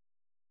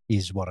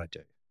is what I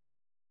do.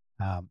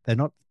 They're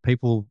not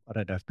people, I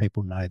don't know if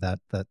people know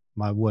that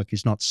my work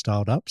is not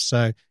styled up.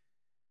 So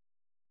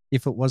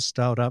if it was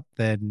styled up,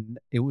 then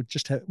it would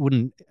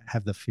wouldn't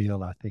have the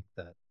feel, I think,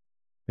 that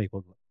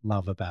people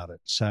love about it.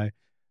 So,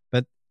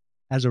 but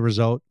as a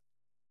result,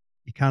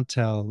 you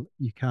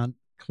can't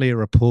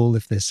clear a pool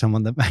if there's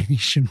someone that maybe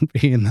shouldn't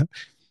be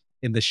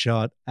in the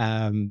shot.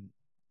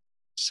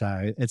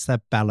 So it's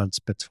that balance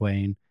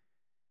between,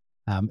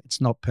 it's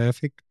not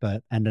perfect,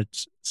 and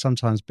it's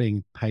sometimes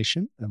being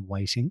patient and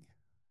waiting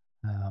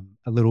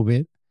a little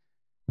bit.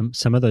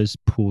 Some of those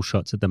pool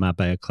shots at the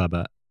Marbella Club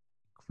are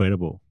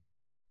incredible,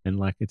 and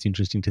it's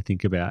interesting to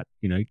think about,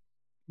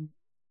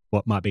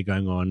 what might be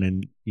going on,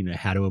 and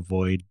how to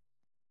avoid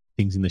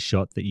things in the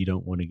shot that you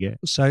don't want to get.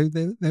 So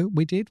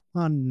we did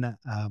one,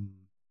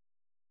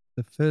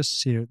 the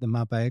first series, the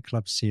Marbella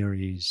Club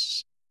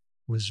series,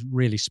 was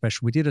really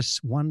special. We did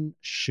one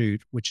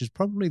shoot, which is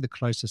probably the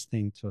closest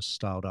thing to a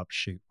styled up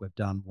shoot we've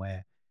done,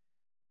 where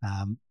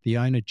the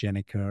owner,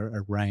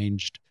 Jenica,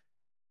 arranged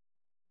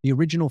the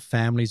original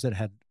families that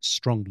had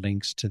strong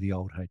links to the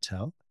old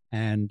hotel.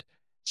 And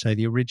so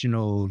the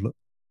original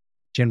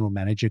general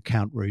manager,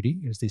 Count Rudy,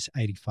 is this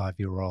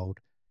 85-year-old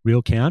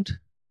Real count?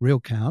 real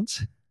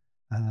count.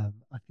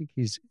 I think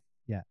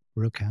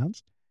real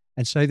count.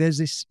 And so there's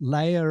this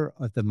layer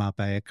of the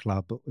Marbella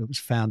Club. It was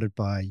founded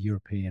by a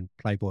European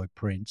Playboy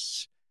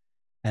prince,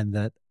 and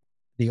that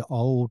the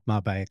old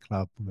Marbella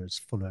Club was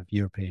full of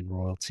European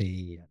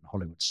royalty and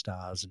Hollywood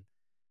stars.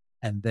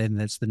 And then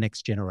there's the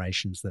next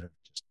generations that have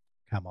just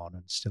come on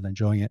and still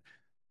enjoying it.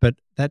 But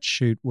that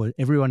shoot,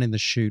 everyone in the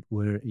shoot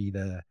were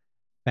either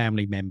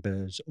family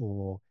members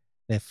or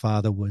their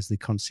father was the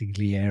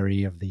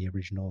consigliere of the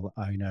original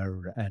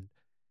owner. And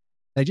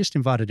they just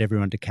invited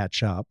everyone to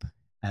catch up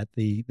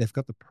they've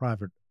got the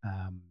private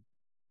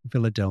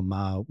Villa Del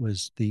Mar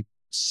was the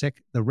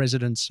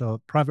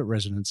private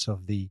residence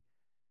of the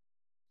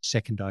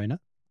second owner,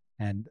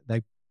 and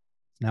it's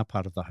now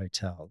part of the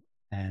hotel.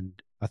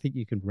 And I think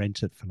you can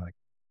rent it for like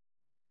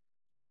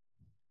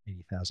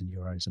 80,000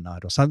 euros a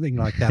night or something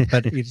like that.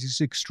 But it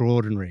is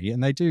extraordinary,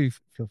 and they do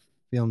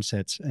film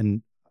sets,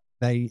 and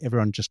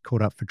everyone just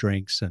caught up for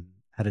drinks and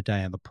had a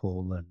day on the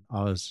pool. And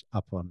I was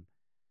up on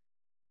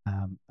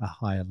a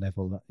higher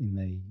level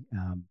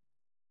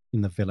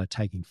in the villa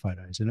taking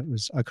photos, and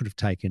I could have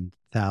taken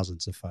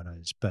thousands of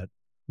photos, but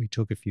we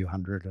took a few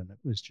hundred, and it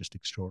was just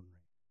extraordinary.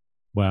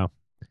 Wow.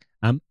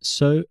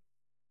 So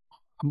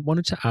I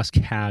wanted to ask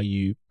how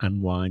you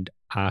unwind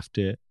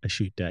after a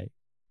shoot day.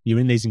 You're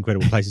in these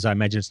incredible places. I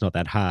imagine it's not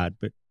that hard,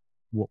 but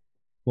what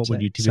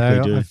would you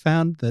typically do? I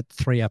found that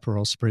 3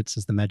 Aperol Spritz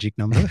is the magic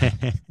number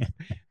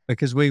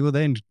because we will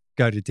then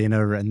go to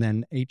dinner, and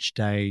then each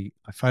day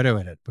I photo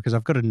edit because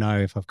I've got to know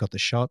if I've got the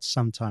shots.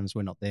 Sometimes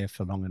we're not there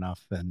for long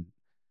enough, and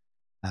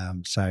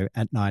so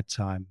at night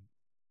time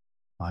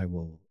I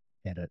will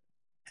edit,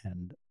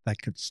 and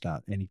that could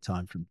start any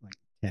time from like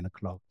 10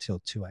 o'clock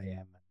till 2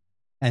 a.m.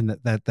 And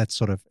that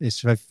sort of is,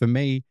 so for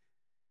me,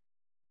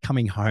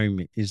 coming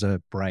home is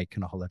a break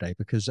and a holiday,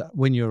 because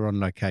when you're on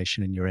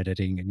location and you're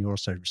editing and you're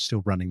also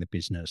still running the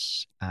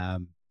business,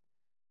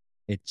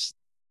 it's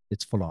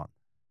full on.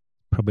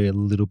 Probably a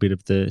little bit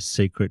of the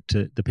secret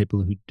to the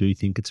people who do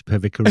think it's a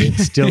perfect career.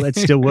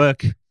 It's still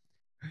work.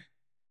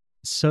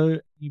 So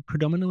you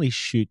predominantly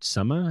shoot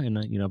summer, and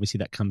obviously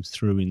that comes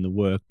through in the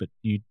work, but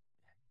you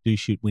do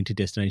shoot winter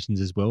destinations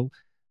as well.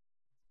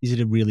 Is it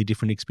a really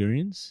different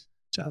experience?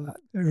 So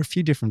there are a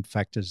few different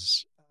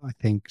factors, I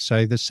think.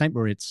 So the St.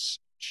 Moritz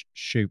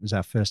shoot was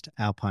our first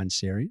Alpine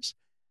series,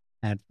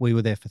 and we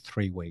were there for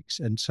 3 weeks.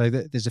 And so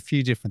there's a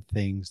few different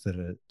things that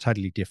are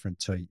totally different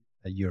to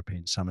a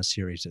European summer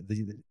series.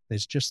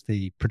 There's just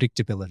the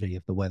predictability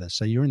of the weather.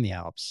 So you're in the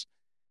Alps.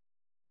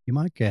 You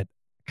might get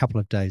a couple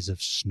of days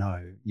of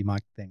snow. You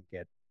might then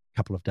get a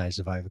couple of days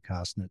of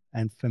overcast.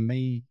 And for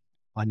me,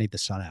 I need the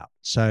sun out.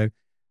 So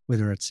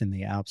whether it's in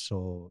the Alps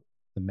or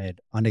the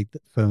Med,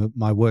 for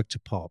my work to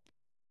pop,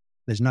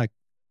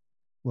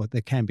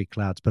 there can be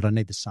clouds, but I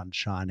need the sun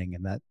shining,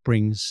 and that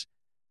brings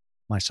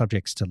my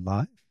subjects to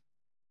life.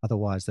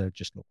 Otherwise, they would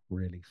just look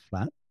really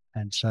flat.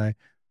 And so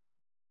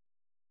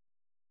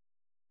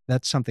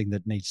that's something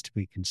that needs to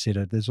be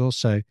considered. There's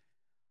also,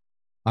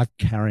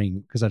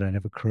 because I don't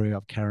have a crew,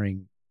 I'm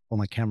carrying all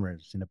my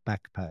cameras in a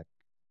backpack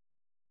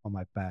on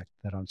my back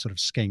that I'm sort of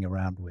skiing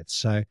around with.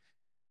 So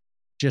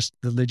just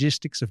the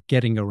logistics of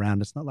getting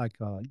around, it's not like,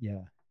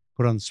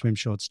 put on swim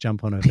shorts,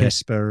 jump on a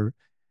Vespa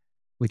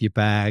with your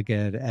bag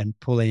and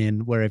pull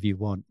in wherever you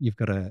want. You've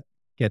got to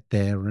get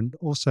there. And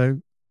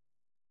also,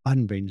 I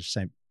hadn't been to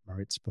St.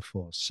 Moritz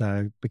before,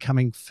 so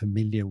becoming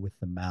familiar with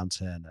the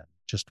mountain and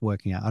just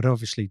working out. I'd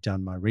obviously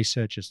done my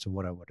research as to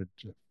what I wanted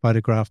to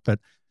photograph, but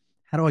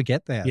how do I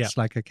get there? Yeah. It's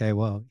like, okay,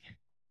 well,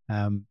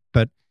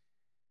 but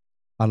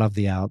I love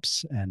the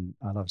Alps and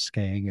I love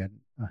skiing, and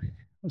I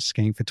was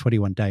skiing for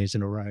 21 days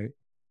in a row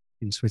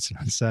in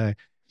Switzerland. So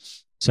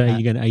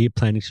are you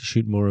planning to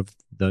shoot more of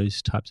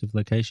those types of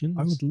locations?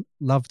 I would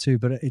love to,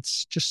 but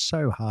it's just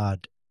so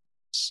hard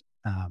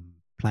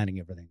planning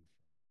everything in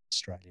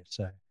Australia.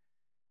 So I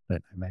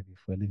don't know, maybe if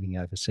we're living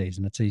overseas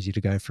and it's easy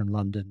to go from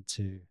London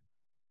to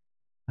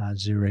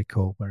Zurich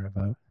or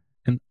wherever.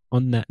 And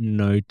on that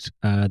note,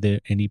 are there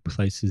any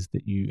places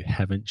that you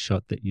haven't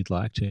shot that you'd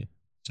like to?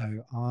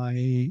 So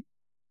I,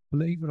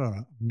 believe it or not,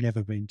 I've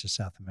never been to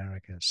South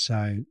America.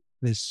 So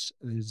there's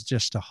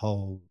just a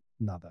whole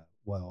another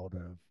world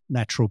of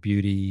natural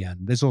beauty,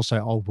 and there's also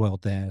old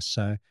world there.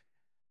 So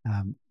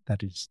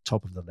that is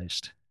top of the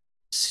list.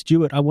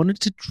 Stuart, I wanted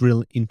to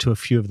drill into a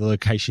few of the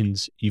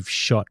locations you've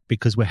shot,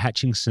 because we're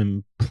hatching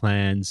some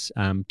plans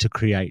to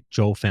create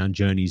Joel Found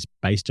journeys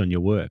based on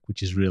your work,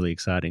 which is really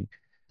exciting.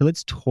 So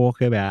let's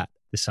talk about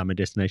the summer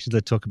destinations.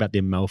 Let's talk about the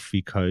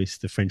Amalfi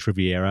Coast, the French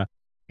Riviera.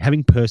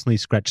 Having personally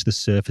scratched the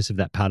surface of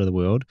that part of the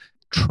world,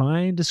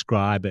 try and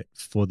describe it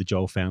for the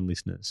Joel Found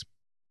listeners.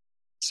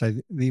 So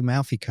the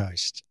Amalfi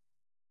Coast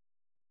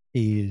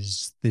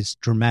is this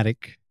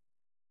dramatic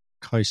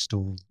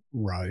coastal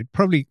road,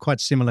 probably quite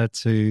similar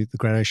to the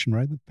Great Ocean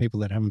Road, the people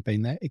that haven't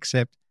been there,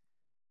 except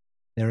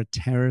there are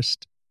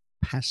terraced,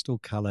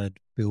 pastel-coloured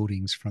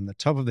buildings from the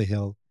top of the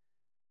hill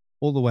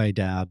all the way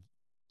down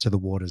to the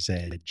water's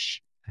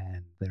edge.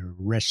 and there are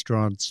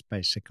restaurants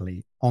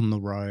basically on the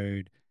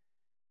road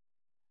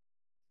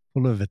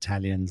full of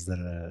Italians that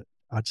are,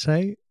 I'd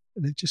say,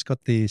 they've just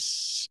got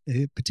this,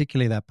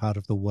 particularly that part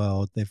of the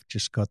world, they've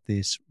just got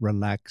this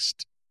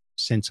relaxed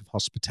sense of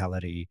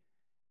hospitality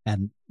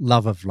and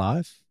love of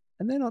life,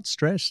 and they're not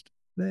stressed.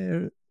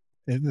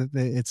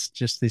 It's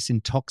just this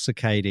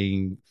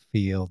intoxicating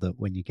feel that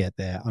when you get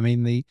there. I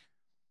mean, the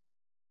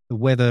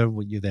weather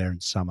when you're there in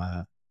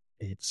summer,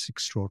 it's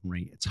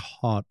extraordinary. It's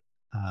hot.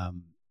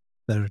 Um,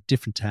 there are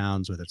different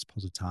towns, whether it's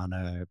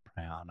Positano,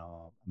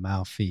 Praiano,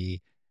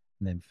 Amalfi,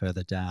 and then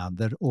further down,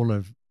 that all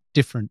have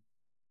different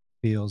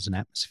feels and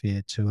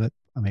atmosphere to it.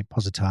 I mean,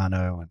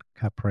 Positano and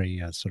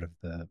Capri are sort of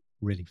the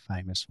really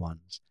famous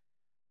ones.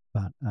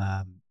 But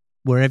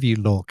wherever you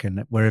look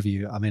and wherever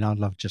you, I mean, I'd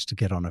love just to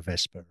get on a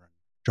Vespa and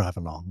drive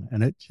along.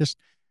 And it just,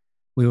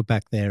 we were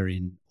back there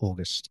in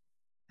August,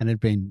 and it'd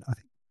been, I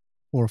think,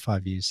 4 or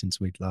 5 years since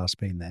we'd last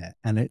been there.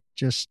 And it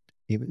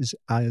was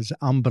as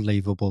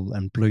unbelievable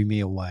and blew me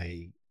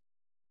away.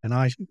 And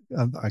I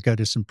go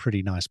to some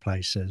pretty nice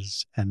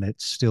places, and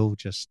it's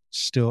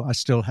I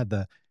still had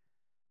the,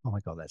 oh my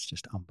God, that's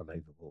just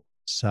unbelievable.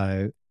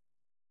 So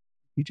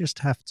you just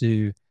have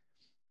to,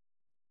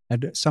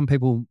 and some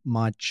people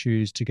might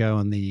choose to go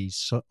on the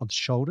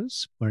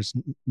shoulders, where it's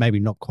maybe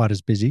not quite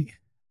as busy.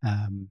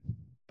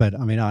 But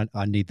I mean,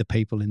 I need the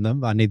people in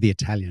them. I need the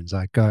Italians.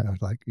 I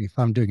like, if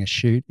I'm doing a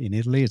shoot in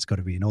Italy, it's got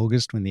to be in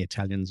August when the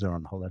Italians are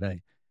on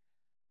holiday,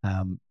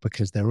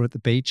 because they're at the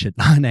beach at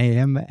 9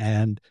 a.m.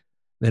 and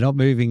they're not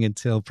moving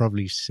until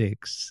probably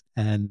 6.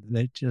 And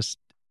they're just,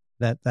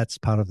 that's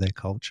part of their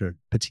culture,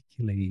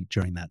 particularly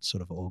during that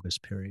sort of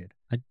August period.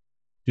 I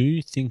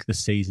do think the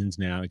season's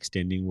now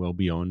extending well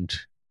beyond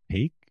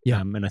peak. Yeah.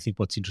 And I think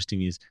what's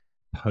interesting is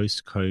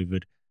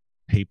post-COVID,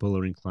 people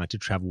are inclined to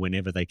travel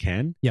whenever they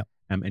can. Yeah.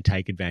 And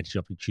take advantage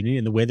of opportunity.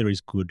 And the weather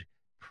is good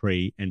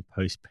pre and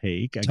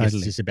post-peak. I guess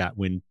it's just about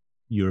when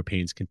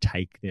Europeans can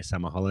take their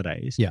summer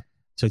holidays. Yeah.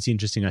 So it's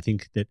interesting. I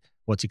think that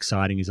what's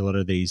exciting is a lot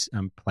of these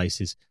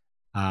places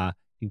are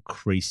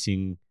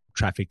increasing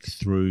traffic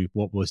through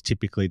what was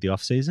typically the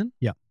off-season.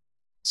 Yeah.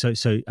 So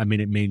I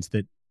mean, it means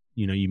that,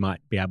 you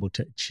might be able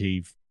to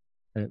achieve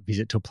a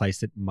visit to a place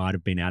that might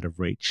have been out of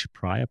reach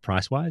prior,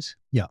 price-wise.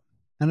 Yeah.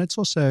 And it's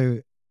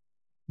also,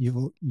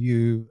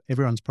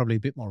 everyone's probably a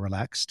bit more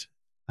relaxed.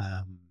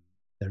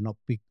 There are not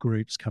big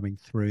groups coming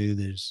through.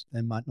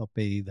 There might not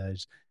be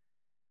those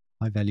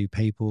high value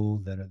people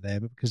that are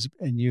there,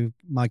 and you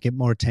might get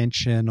more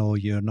attention, or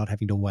you're not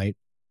having to wait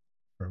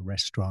for a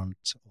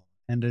restaurant.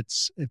 And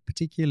it's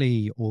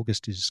particularly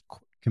August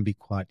can be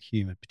quite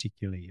humid,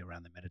 particularly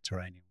around the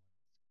Mediterranean,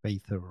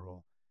 Ibiza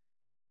or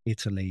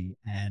Italy,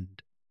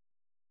 and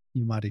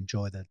you might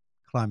enjoy the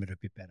climate a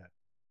bit better.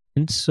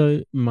 And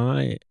so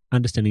my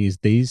understanding is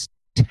these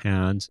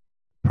towns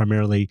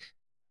primarily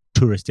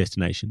tourist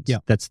destinations. Yeah.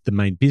 That's the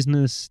main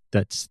business.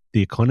 That's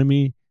the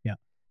economy. Yeah.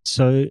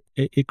 So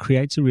it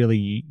creates a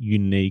really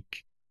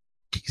unique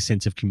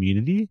sense of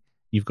community.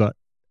 You've got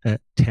a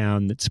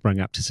town that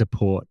sprung up to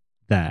support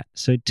that.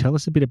 So tell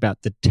us a bit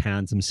about the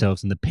towns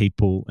themselves and the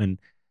people, and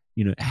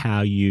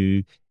how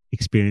you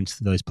experience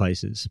those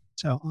places.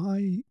 So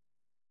I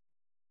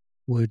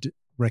would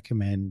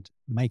recommend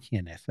making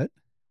an effort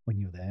when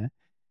you're there.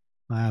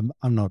 I'm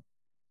not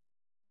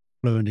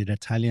fluent in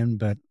Italian,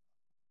 but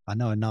I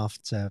know enough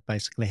to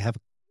basically have a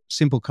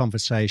simple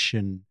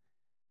conversation,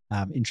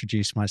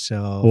 introduce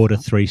myself. Order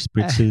 3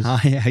 spritzers.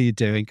 Hi, how you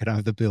doing? Can I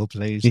have the bill,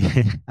 please?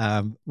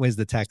 Yeah. Where's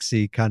the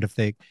taxi, kind of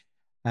thing.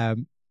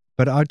 But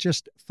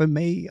for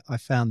me, I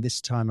found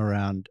this time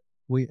around,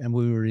 we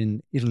were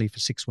in Italy for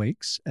 6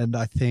 weeks, and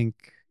I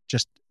think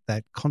just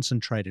that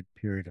concentrated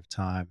period of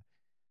time,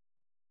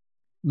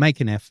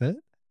 make an effort,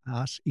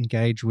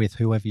 engage with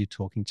whoever you're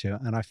talking to.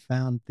 And I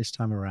found this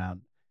time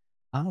around,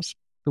 ask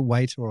the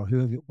waiter or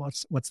whoever,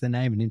 what's their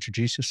name, and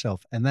introduce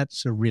yourself. And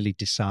that's a really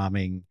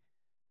disarming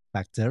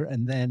factor.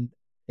 And then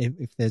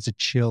if there's a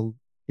chill,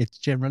 it's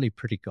generally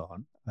pretty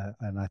gone.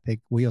 And I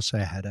think we also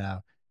had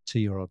our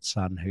 2-year-old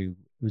son who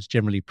was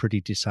generally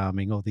pretty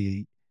disarming. All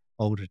the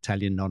old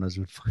Italian nonnas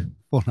would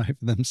fall over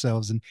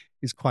themselves, and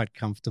is quite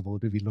comfortable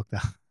to be looked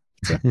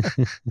after.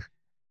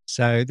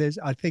 So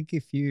I think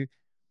if you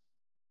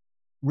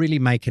really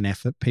make an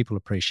effort, people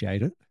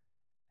appreciate it.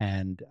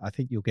 And I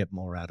think you'll get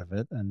more out of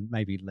it, and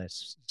maybe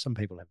less. Some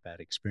people have bad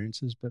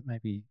experiences, but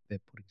maybe they're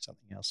putting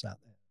something else out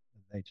there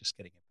and they're just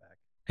getting it back.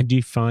 And do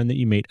you find that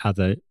you meet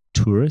other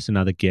tourists and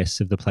other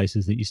guests of the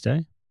places that you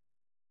stay?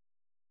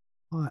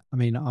 I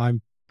mean,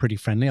 I'm pretty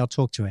friendly. I'll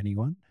talk to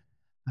anyone.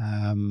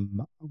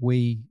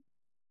 We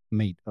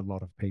meet a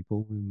lot of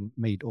people. We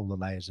meet all the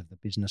layers of the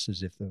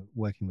businesses, if they're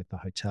working with the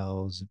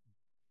hotels,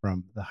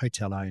 from the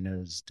hotel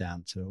owners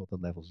down to all the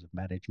levels of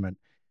management.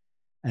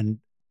 And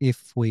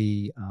if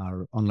we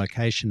are on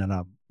location and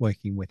I'm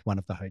working with one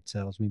of the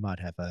hotels, we might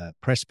have a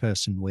press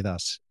person with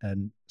us.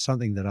 And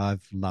something that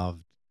I've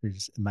loved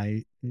is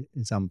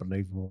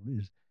unbelievable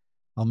is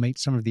I'll meet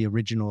some of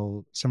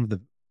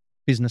the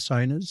business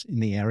owners in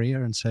the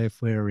area. And so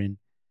if we're in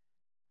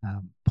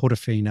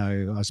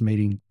Portofino, I was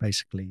meeting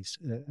basically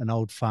an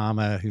old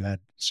farmer who had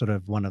sort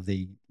of one of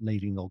the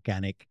leading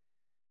organic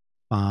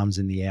farms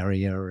in the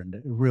area, and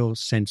a real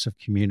sense of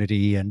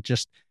community. And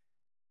just,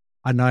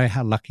 I know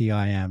how lucky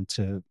I am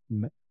to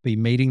be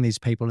meeting these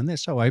people, and they're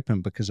so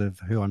open because of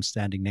who I'm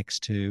standing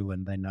next to,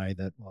 and they know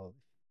that, well,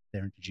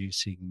 they're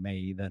introducing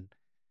me, then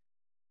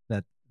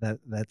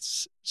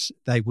that's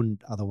they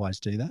wouldn't otherwise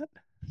do that.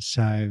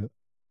 So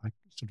I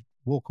sort of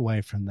walk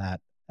away from that,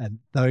 and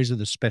those are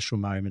the special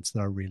moments that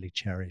I really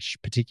cherish,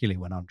 particularly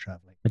when I'm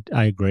traveling.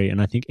 I agree.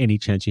 And I think any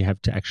chance you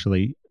have to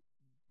actually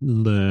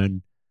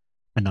learn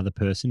another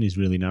person is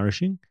really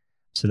nourishing.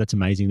 So that's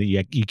amazing that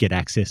you get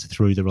access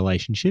through the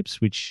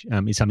relationships, which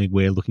is something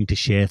we're looking to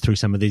share through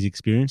some of these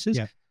experiences.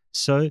 Yeah.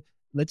 So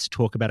let's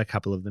talk about a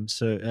couple of them.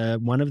 So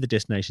one of the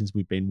destinations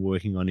we've been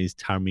working on is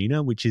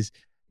Taormina, which is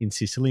in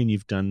Sicily, and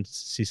you've done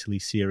Sicily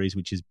series,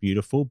 which is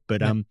beautiful.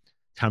 But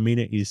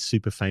Taormina is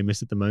super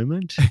famous at the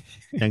moment,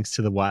 thanks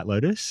to the White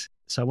Lotus.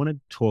 So I want to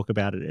talk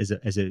about it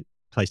as a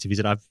place to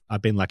visit.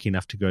 I've been lucky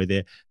enough to go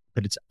there,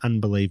 but it's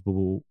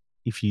unbelievable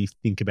if you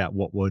think about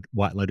what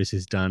White Lotus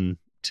has done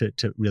to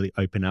really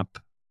open up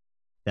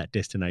that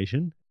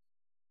destination.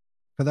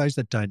 For those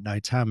that don't know,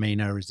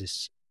 Taormina is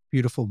this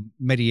beautiful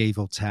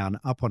medieval town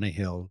up on a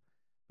hill,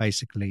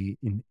 basically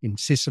in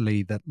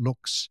Sicily, that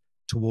looks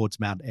towards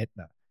Mount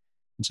Etna.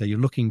 And so you're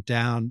looking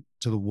down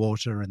to the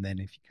water, and then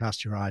if you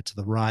cast your eye to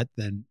the right,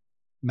 then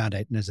Mount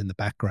Etna is in the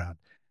background.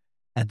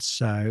 And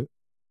so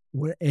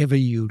wherever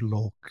you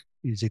look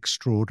is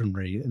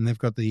extraordinary. And they've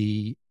got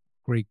the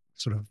Greek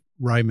sort of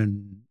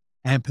Roman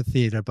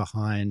amphitheater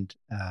behind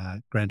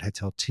Grand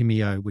Hotel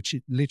Timeo, which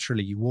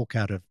literally you walk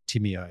out of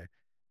Timeo,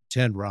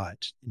 turn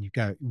right, and you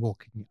go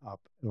walking up.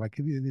 Like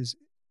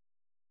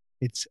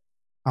it's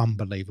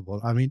unbelievable.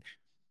 I mean,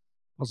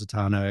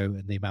 Positano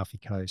and the Amalfi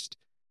Coast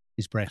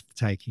is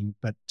breathtaking,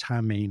 but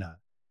Taormina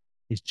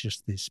is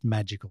just this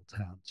magical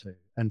town too.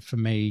 And for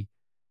me,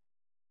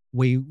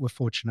 we were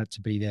fortunate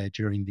to be there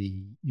during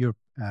the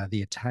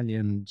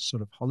Italian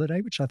sort of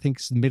holiday, which I think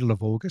is the middle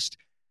of August.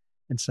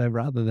 And so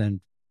rather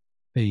than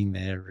being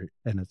there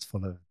and it's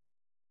full of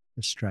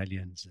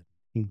Australians and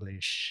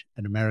English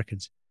and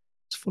Americans,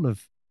 it's full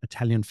of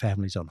Italian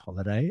families on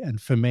holiday. And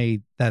for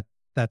me,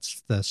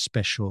 that's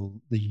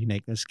the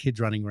uniqueness, kids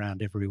running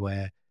around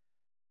everywhere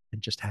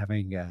and just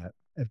having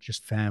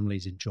just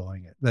families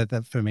enjoying it.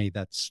 That for me,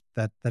 that's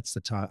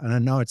the time. And I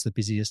know it's the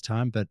busiest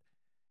time, but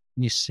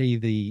when you see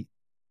the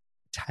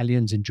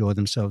Italians enjoy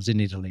themselves in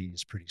Italy,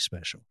 is pretty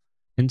special.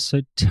 And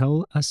so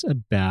tell us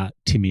about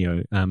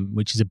Timeo,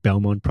 which is a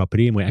Belmont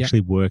property, and we're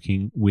actually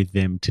working with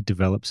them to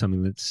develop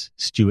something that's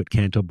Stuart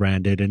Cantor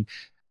branded, and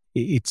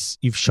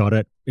you've shot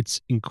it.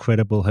 It's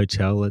incredible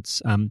hotel.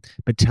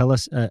 But tell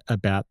us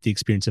about the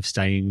experience of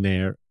staying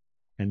there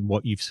and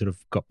what you've sort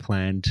of got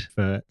planned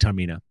for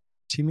Taormina.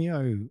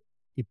 Timeo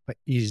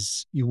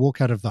is, you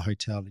walk out of the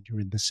hotel and you're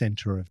in the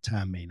center of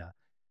Taormina.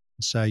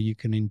 So you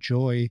can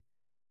enjoy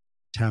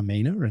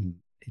Taormina, and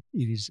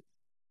it is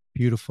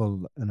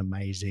beautiful and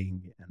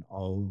amazing and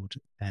old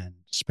and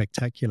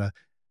spectacular.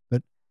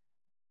 But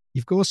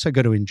you've also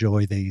got to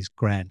enjoy these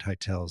grand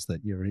hotels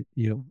that you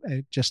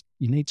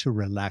need to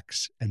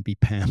relax and be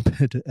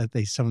pampered at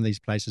some of these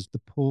places. The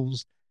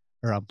pools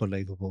are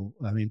unbelievable.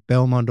 I mean,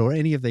 Belmont or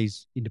any of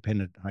these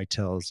independent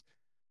hotels,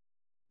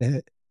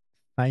 they're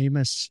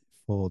famous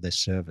for their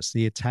service.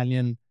 The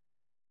Italian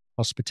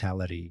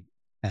hospitality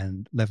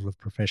and level of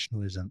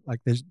professionalism, like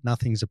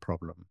nothing's a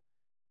problem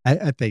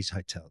at these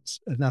hotels.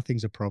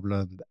 Nothing's a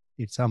problem.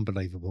 It's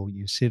unbelievable.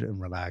 You sit and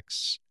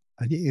relax.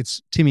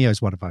 Timeo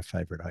is one of my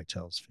favorite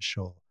hotels for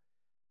sure.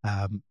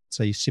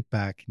 So you sit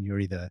back and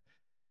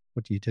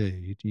what do?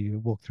 Do you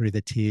walk through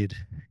the tiered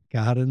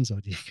gardens,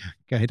 or do you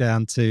go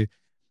down to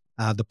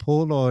the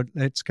pool, or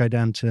let's go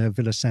down to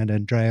Villa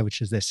Sant'Andrea,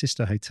 which is their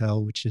sister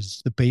hotel, which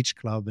is the beach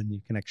club, and you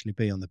can actually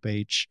be on the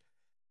beach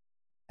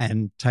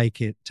and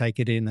take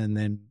it in and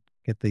then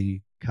get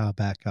the car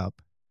back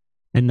up.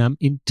 And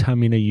in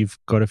Taormina, you've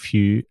got a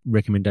few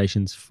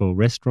recommendations for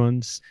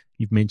restaurants.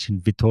 You've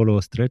mentioned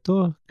Vitolo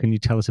Stretto. Can you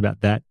tell us about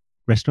that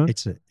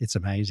restaurant? It's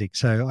amazing.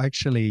 So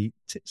actually,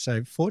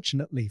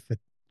 fortunately for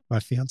my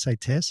fiancée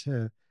Tess,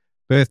 her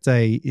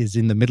birthday is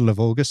in the middle of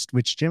August,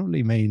 which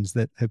generally means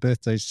that her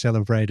birthday is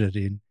celebrated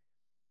in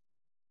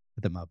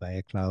the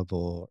Marbella Club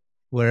or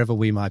wherever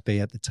we might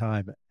be at the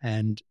time.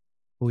 And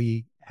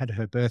we had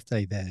her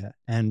birthday there.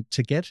 And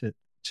to get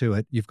to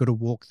it, you've got to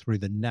walk through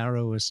the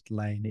narrowest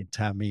lane in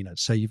Taormina.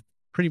 So you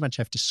pretty much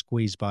have to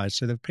squeeze by.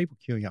 So there are people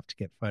queuing up to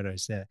get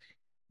photos there.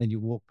 Then you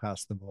walk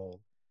past them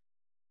all.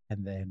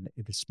 And then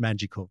this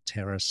magical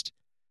terraced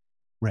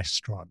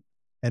restaurant.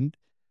 And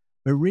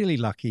we're really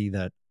lucky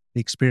that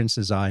the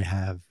experiences I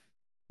have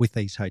with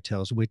these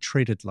hotels, we're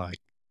treated like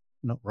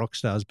not rock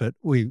stars, but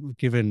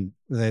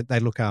they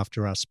look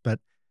after us. But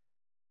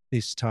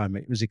this time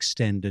it was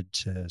extended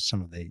to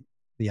some of the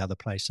other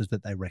places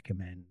that they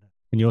recommend.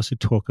 And you also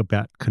talk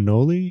about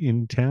cannoli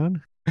in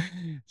town.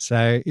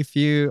 So if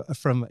you are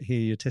from here,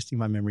 you're testing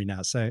my memory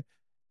now. So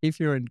if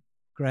you're in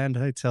Grand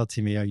Hotel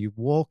Timeo, you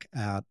walk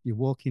out, you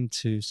walk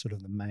into sort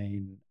of the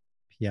main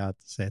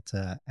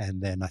piazzetta,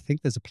 and then I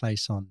think there's a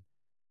place on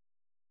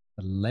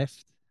the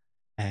left,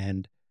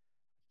 and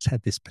it's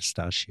had this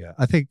pistachio.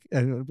 I think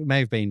it may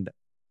have been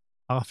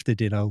after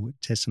dinner.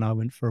 Tess and I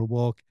went for a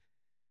walk,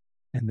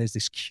 and there's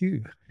this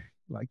queue,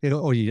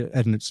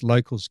 and it's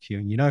locals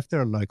queuing. You know, if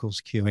there are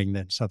locals queuing,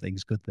 then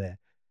something's good there.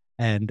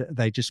 And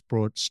they just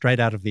brought straight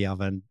out of the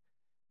oven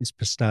this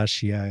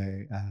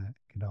pistachio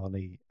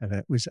cannoli,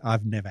 and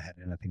I've never had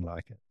anything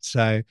like it.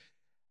 So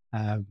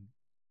um,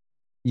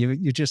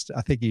 you just,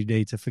 I think you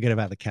need to forget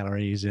about the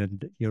calories,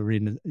 and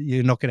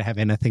you're not going to have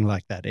anything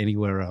like that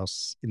anywhere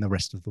else in the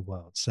rest of the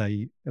world. So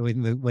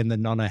when the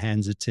nonna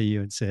hands it to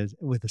you and says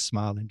with a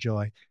smile,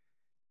 enjoy,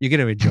 you're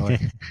going to enjoy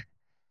it.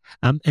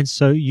 And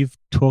so you've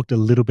talked a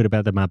little bit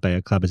about the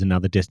Marbella Club as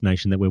another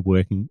destination that we're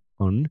working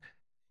on.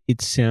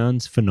 It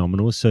sounds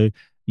phenomenal. So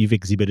you've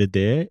exhibited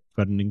there,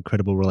 got an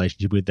incredible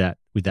relationship with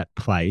that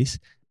place.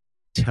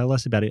 Tell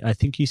us about it. I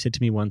think you said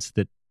to me once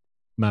that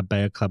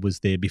Marbella Club was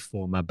there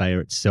before Marbella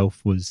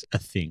itself was a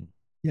thing.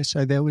 Yeah,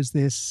 so there was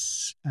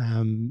this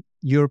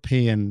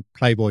European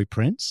Playboy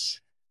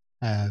prince,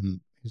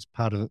 who's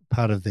part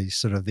of the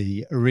sort of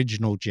the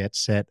original jet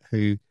set,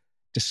 who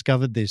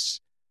discovered this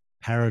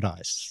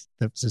paradise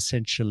that was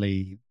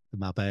essentially the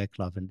Marbella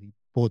Club, and he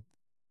bought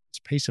this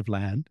piece of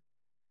land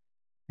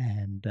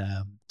and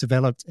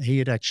developed. He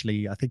had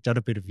actually, I think, done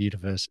a bit of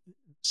university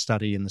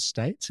study in the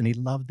States, and he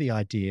loved the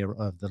idea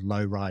of the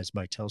low-rise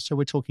motel. So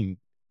we're talking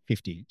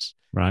 50s,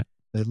 right?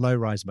 The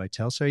low-rise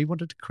motel. So he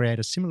wanted to create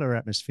a similar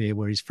atmosphere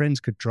where his friends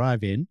could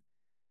drive in,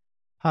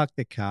 park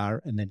their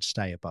car, and then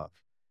stay above.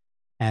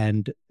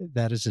 And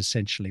that is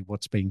essentially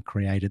what's being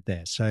created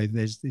there. So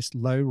there's this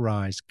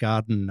low-rise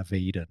Garden of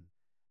Eden,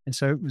 and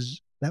so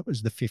that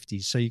was the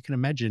 50s. So you can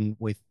imagine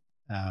with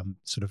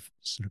sort of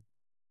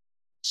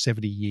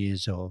 70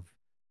 years of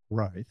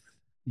growth,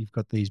 you've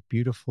got these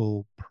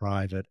beautiful,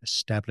 private,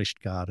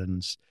 established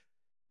gardens.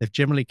 They've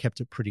generally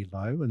kept it pretty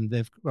low, and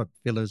they've got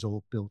villas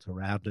all built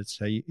around it.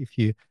 So if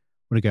you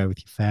want to go with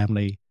your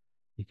family,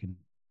 you can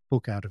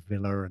book out a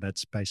villa, and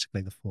it's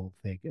basically the full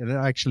thing. And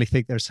I actually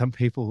think there are some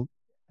people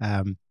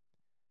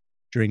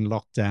during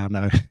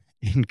lockdown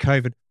in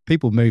COVID,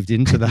 people moved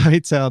into the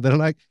hotel. They're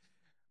like,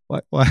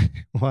 why?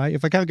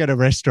 If I can't go to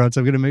restaurants,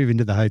 I'm going to move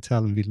into the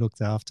hotel and be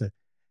looked after.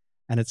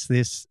 And it's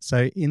this.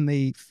 So in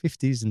the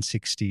 50s and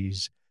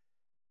 60s,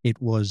 it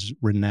was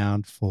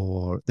renowned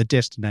for the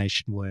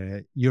destination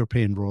where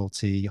European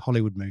royalty,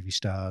 Hollywood movie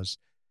stars,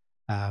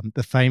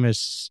 the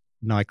famous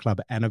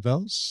nightclub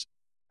Annabelle's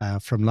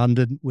from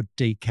London would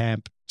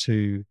decamp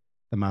to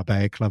the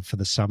Marbella Club for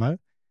the summer.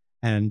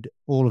 And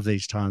all of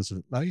these times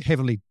are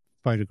heavily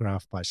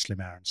photographed by Slim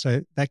Aaron.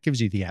 So that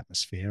gives you the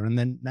atmosphere. And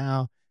then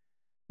now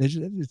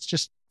it's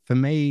just, for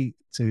me,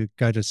 to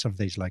go to some of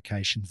these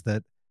locations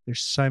that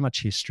there's so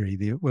much history.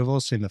 We've all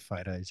seen the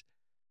photos.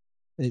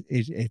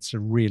 It's a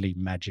really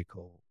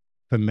magical.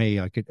 For me,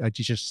 I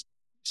just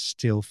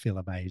still feel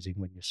amazing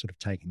when you're sort of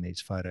taking these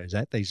photos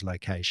at these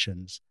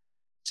locations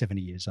 70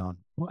 years on.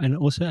 Well, and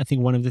also, I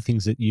think one of the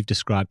things that you've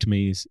described to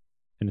me is,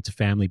 and it's a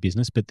family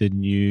business, but the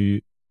new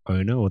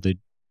owner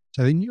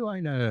So the new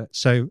owner,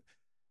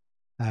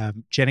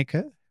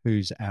 Jenica,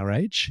 who's our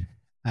age,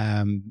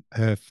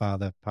 her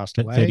father passed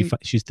away. 35,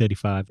 she's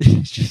 35.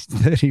 She's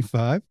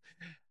 35.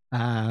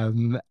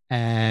 And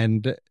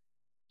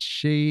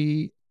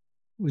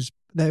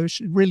they were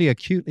really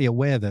acutely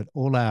aware that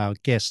all our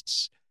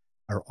guests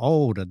are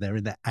old and they're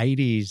in their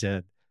 80s.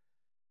 And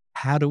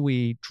how do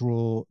we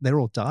draw? They're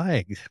all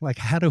dying. Like,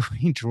 how do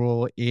we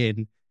draw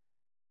in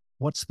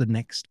what's the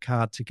next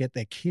card to get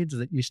their kids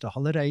that used to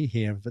holiday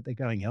here, but they're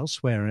going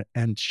elsewhere?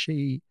 And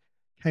she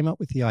came up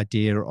with the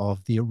idea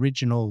of the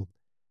original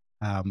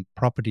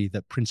property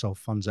that Prince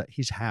Alfonso,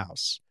 his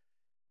house,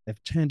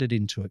 they've turned it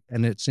into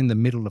and it's in the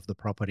middle of the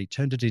property,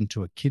 turned it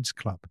into a kids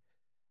club.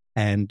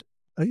 And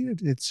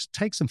it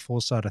takes some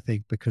foresight, I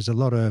think, because a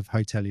lot of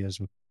hoteliers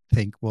would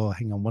think, well,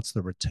 hang on, what's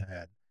the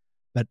return?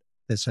 But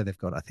so they've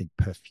got, I think,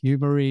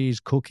 perfumeries,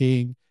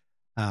 cooking,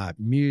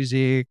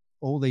 music,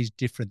 all these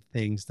different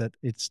things that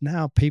it's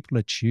now people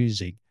are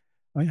choosing.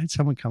 I had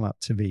someone come up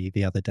to me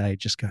the other day,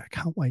 just go, I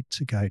can't wait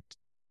to go.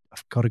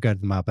 I've got to go to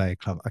the Marbella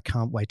Club. I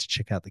can't wait to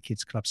check out the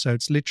kids club. So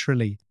it's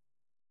literally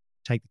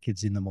take the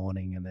kids in the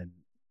morning, and then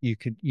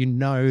you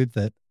know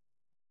that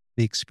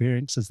the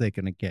experiences they're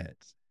going to get,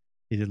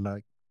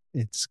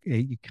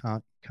 you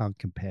can't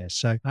compare.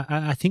 So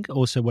I think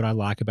also what I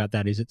like about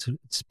that is it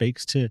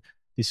speaks to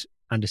this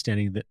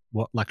understanding that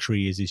what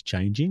luxury is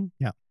changing.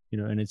 Yeah.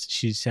 And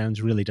she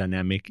sounds really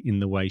dynamic in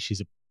the way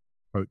she's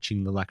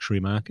approaching the luxury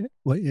market.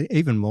 Well,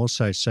 even more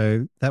so.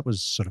 So that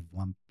was sort of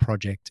one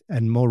project.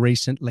 And more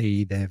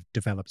recently, they've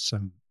developed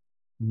some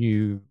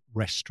new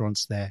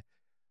restaurants there.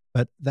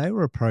 But they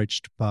were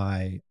approached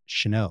by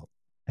Chanel.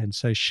 And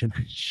so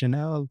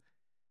Chanel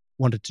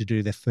wanted to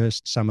do their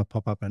first summer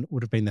pop-up, and it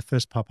would have been the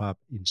first pop-up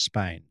in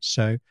Spain.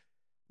 So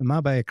the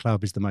Marbella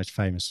Club is the most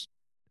famous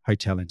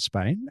hotel in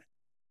Spain,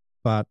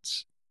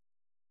 but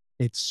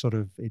it's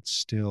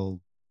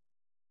still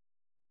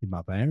in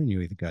Marbella, and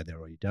you either go there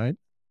or you don't.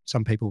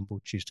 Some people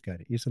will choose to go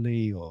to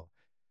Italy or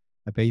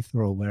Ibiza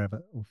or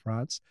wherever, or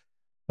France.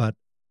 But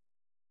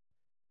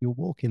you'll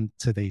walk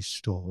into these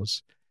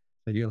stores,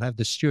 so you'll have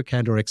the Stuart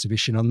Cantor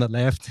exhibition on the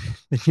left,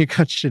 then you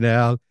got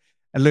Chanel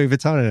and Louis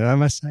Vuitton, and I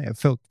must say it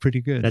felt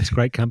pretty good. That's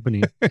great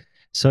company.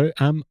 So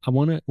I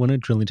want to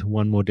drill into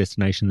one more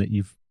destination that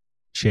you've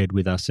shared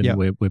with us, and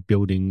Yep. we're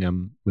building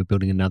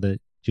another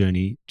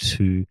journey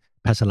to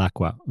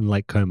Pasalacqua on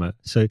Lake Como.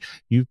 So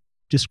you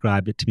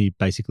described it to me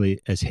basically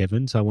as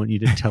heaven. So I want you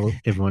to tell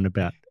everyone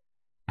about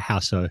how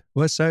so.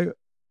 Well, so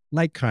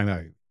Lake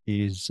Como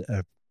is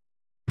a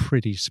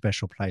pretty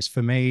special place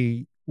for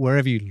me.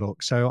 Wherever you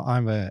look, so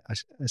I'm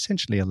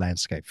essentially a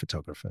landscape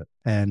photographer,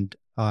 and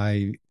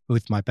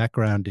with my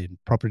background in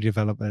property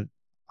development,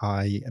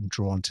 I am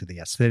drawn to the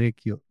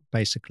aesthetic. You're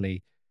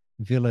basically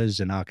villas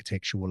and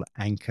architecture will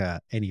anchor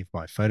any of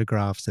my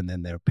photographs, and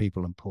then there are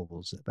people and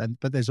pools,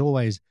 but there's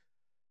always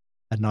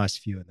a nice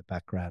view in the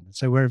background. And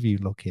so wherever you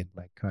look in,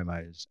 Lake Como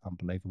is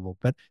unbelievable.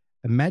 But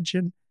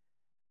imagine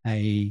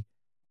a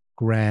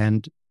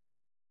grand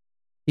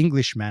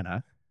English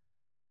manor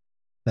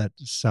that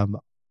some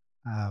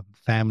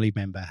family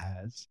member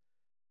has,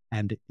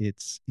 and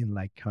it's in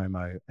Lake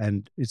Como,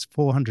 and it's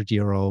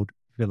 400-year-old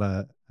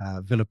Villa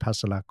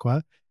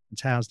Pasalacqua.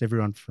 It's housed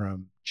everyone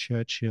from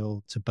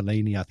Churchill to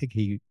Bellini. I think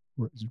he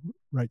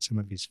wrote some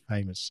of his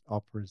famous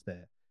operas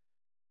there.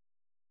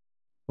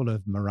 Full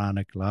of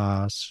Murano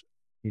glass.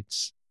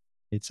 It's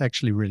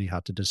actually really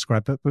hard to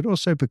describe, but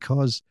also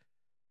because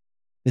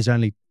there's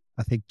only,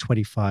 I think,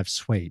 25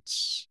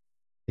 suites.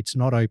 It's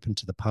not open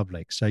to the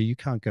public, so you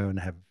can't go and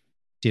have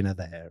dinner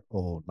there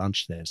or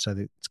lunch there. So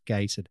it's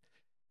gated.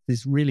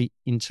 This really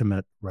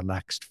intimate,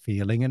 relaxed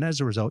feeling. And as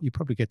a result, you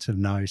probably get to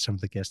know some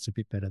of the guests a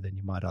bit better than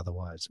you might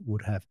otherwise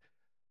would have.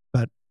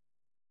 But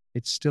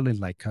it's still in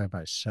Lake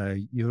Como. So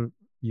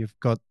you've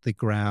got the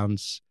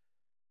grounds,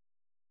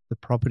 the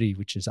property,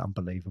 which is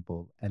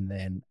unbelievable. And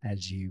then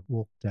as you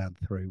walk down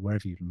through,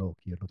 wherever you look,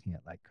 you're looking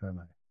at Lake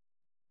Como.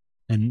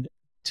 And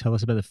tell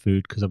us about the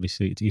food, because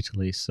obviously it's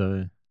Italy.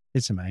 So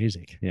it's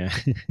amazing. Yeah.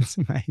 It's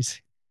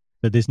amazing.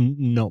 But there's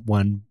not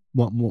one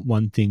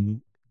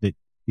thing that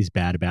is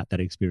bad about that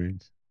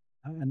experience.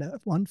 And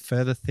one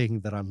further thing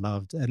that I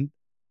loved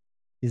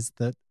is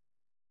that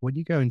when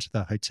you go into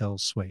the hotel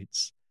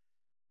suites,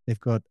 they've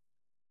got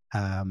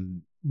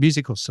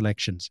musical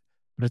selections,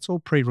 but it's all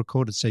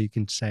pre-recorded. So you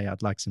can say,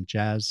 I'd like some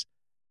jazz,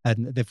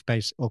 and they've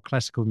or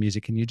classical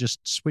music, and you just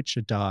switch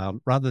a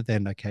dial rather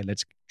than, okay,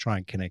 let's try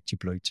and connect your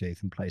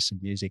Bluetooth and play some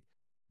music.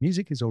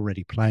 Music is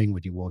already playing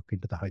when you walk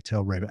into the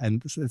hotel room,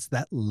 and it's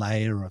that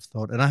layer of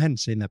thought. And I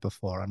hadn't seen that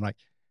before. I'm like,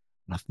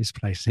 I love this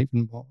place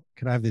even more.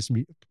 Can I have this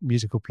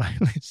musical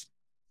playlist?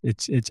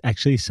 It's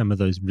actually some of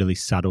those really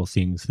subtle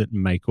things that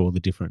make all the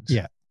difference.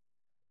 Yeah.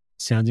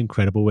 Sounds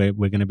incredible. We're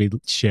going to be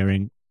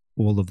sharing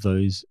all of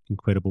those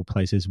incredible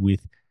places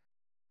with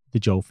the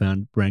Joel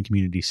Found brand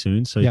community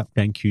soon. So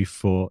Thank you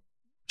for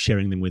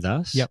sharing them with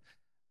us. Yep.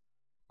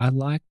 I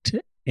like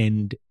to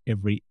end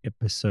every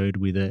episode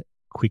with a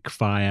quick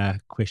fire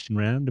question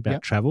round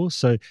about travel.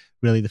 So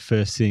really the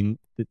first thing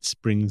that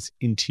springs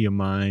into your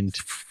mind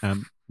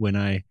when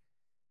I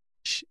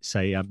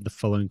say the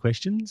following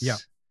questions.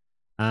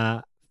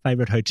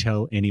 Favorite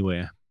hotel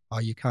anywhere? Oh,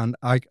 you can't.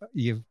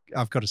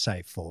 I've got to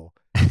say 4.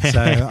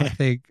 So I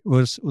think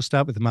we'll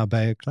start with the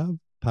Marbella Club,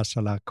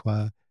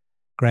 Pasalacqua,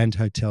 Grand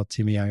Hotel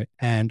Timeo,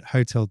 and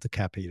Hotel de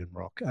Cap Eden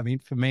Rock. I mean,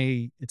 for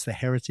me, it's the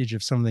heritage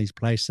of some of these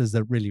places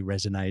that really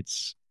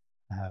resonates.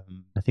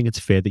 I think it's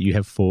fair that you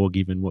have 4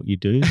 given what you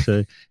do.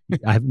 So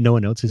no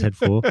one else has had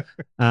 4.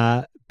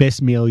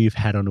 Best meal you've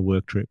had on a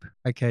work trip?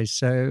 Okay,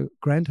 so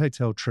Grand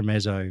Hotel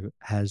Tremezzo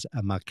has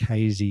a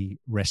Marchesi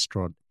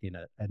restaurant in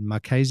it. And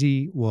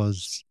Marchesi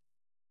was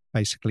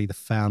basically the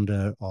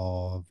founder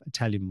of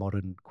Italian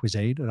modern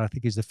cuisine. And I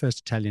think he's the first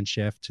Italian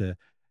chef to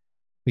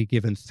be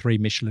given 3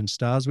 Michelin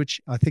stars,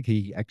 which I think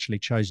he actually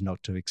chose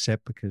not to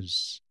accept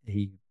because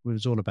it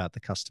was all about the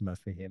customer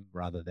for him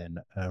rather than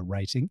a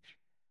rating.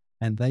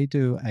 And they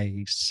do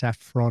a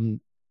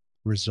saffron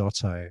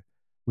risotto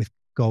with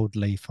gold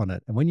leaf on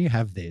it. And when you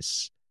have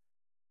this,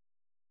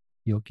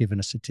 you're given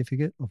a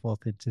certificate of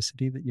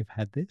authenticity that you've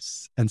had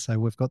this. And so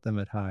we've got them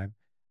at home.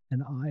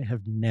 And I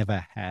have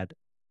never had,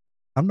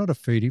 I'm not a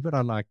foodie, but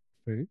I like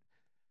food.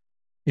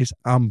 It's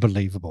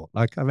unbelievable.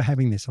 Like I'm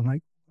having this, I'm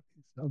like,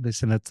 oh,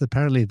 this, and it's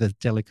apparently the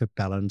delicate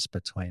balance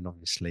between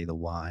obviously the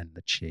wine,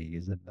 the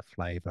cheese, and the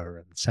flavor,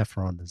 and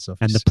saffron is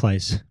obviously, and the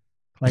place.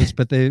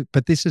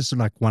 But this is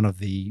like one of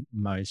the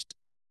most,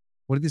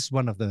 this is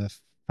one of the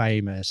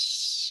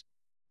famous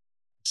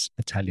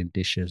Italian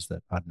dishes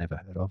that I'd never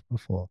heard of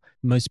before.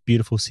 Most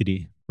beautiful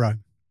city?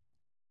 Rome.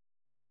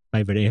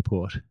 Favorite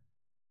airport?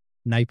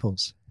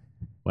 Naples.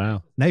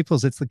 Wow.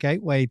 Naples, it's the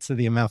gateway to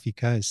the Amalfi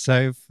Coast.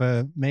 So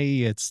for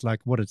me, it's like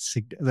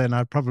then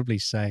I'd probably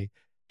say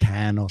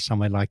Cannes or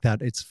somewhere like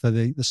that. It's for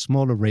the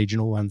smaller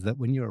regional ones that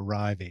when you're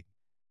arriving,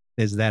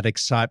 there's that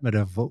excitement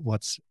of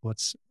what's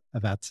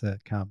about to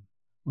come.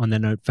 On that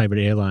note,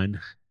 favorite airline?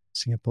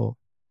 Singapore.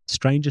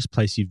 Strangest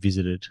place you've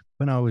visited?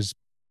 When I was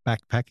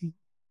backpacking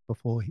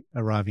before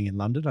arriving in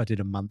London. I did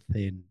a month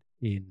in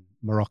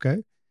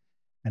Morocco,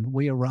 and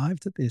we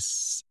arrived at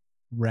this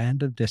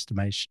random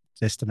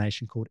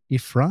destination called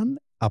Ifrane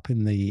up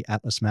in the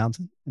Atlas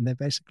Mountain, and they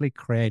basically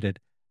created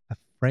a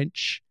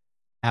French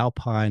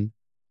alpine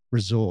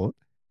resort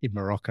in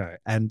Morocco.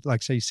 And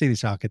like, so you see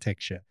this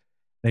architecture,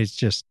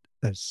 it's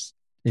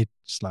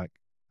like,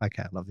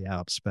 okay, I love the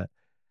Alps, but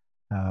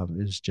it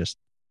was just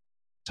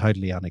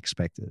totally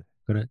unexpected.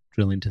 Got to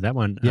drill into that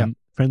one. Yeah.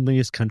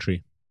 Friendliest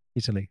country.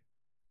 Italy.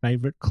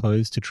 Favorite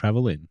clothes to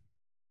travel in.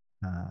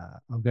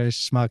 I'll go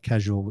smart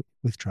casual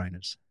with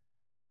trainers.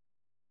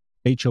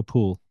 Beach or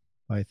pool?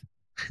 Both.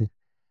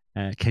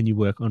 Can you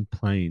work on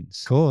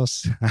planes? Of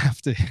course, I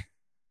have to.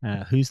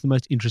 Who's the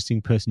most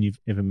interesting person you've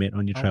ever met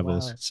on your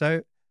travels? Wow.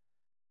 So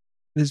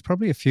there's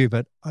probably a few,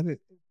 but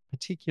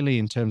particularly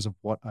in terms of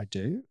what I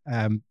do.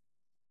 And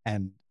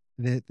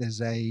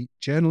there's a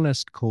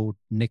journalist called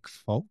Nick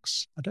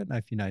Folks. I don't know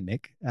if you know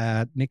Nick.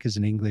 Nick is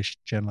an English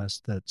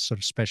journalist that sort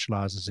of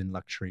specializes in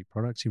luxury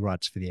products. He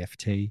writes for the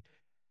FT.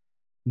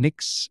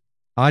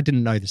 I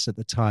didn't know this at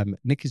the time.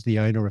 Nick is the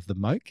owner of the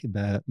Merc and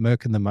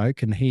the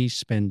Moke, and he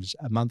spends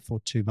a month or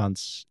 2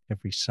 months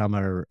every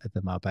summer at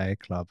the Marbella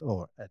Club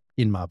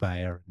in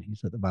Marbella, and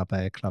he's at the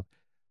Marbella Club.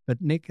 But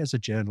Nick, as a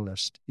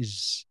journalist,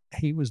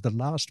 he was the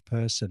last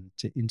person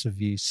to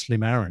interview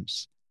Slim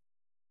Aarons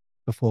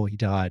before he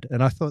died.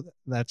 And I thought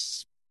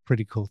that's a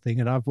pretty cool thing.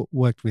 And I've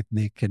worked with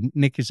Nick, and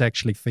Nick is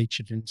actually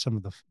featured in some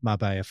of the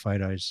Marbella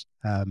photos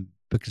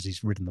because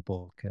he's written the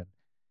book. And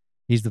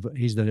he's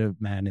the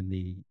man in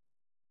the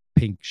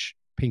pink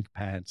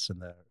pants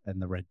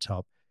and the red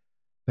top.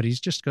 But he's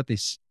just got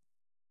this.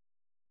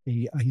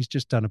 He's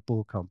just done a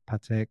book on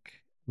Patek.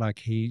 I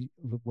think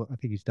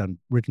he's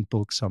written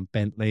books on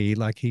Bentley.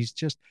 Like, he's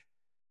just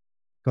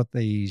got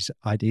these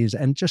ideas,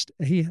 and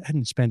he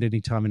hadn't spent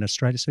any time in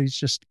Australia, so he's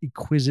just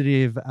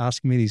inquisitive,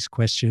 asking me these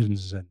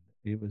questions, and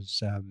it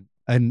was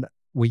and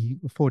we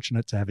were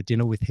fortunate to have a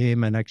dinner with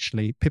him, and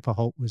actually Pippa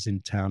Holt was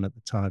in town at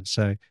the time,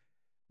 so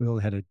we all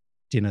had a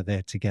dinner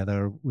there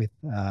together with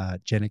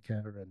Jenica,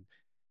 and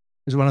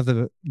it was one of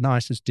the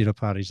nicest dinner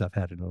parties I've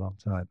had in a long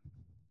time.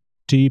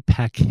 Do you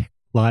pack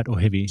light or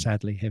heavy?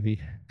 Sadly heavy.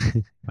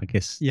 I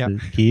guess. Yeah.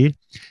 Here.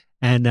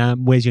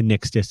 And where's your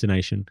next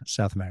destination?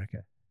 South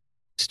America.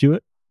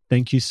 Stuart,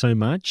 thank you so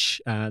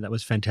much. That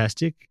was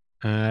fantastic.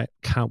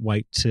 Can't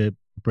wait to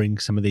bring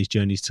some of these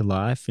journeys to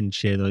life and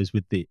share those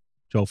with the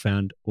Joel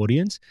Found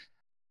audience.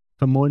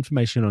 For more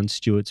information on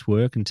Stuart's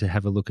work and to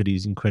have a look at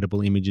his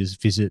incredible images,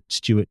 visit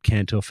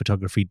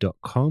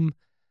stuartcantorphotography.com,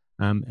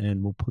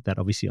 and we'll put that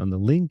obviously on the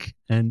link,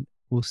 and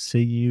we'll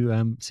see you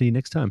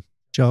next time.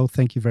 Joel,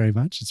 thank you very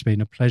much. It's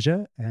been a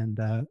pleasure, and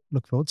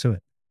look forward to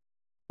it.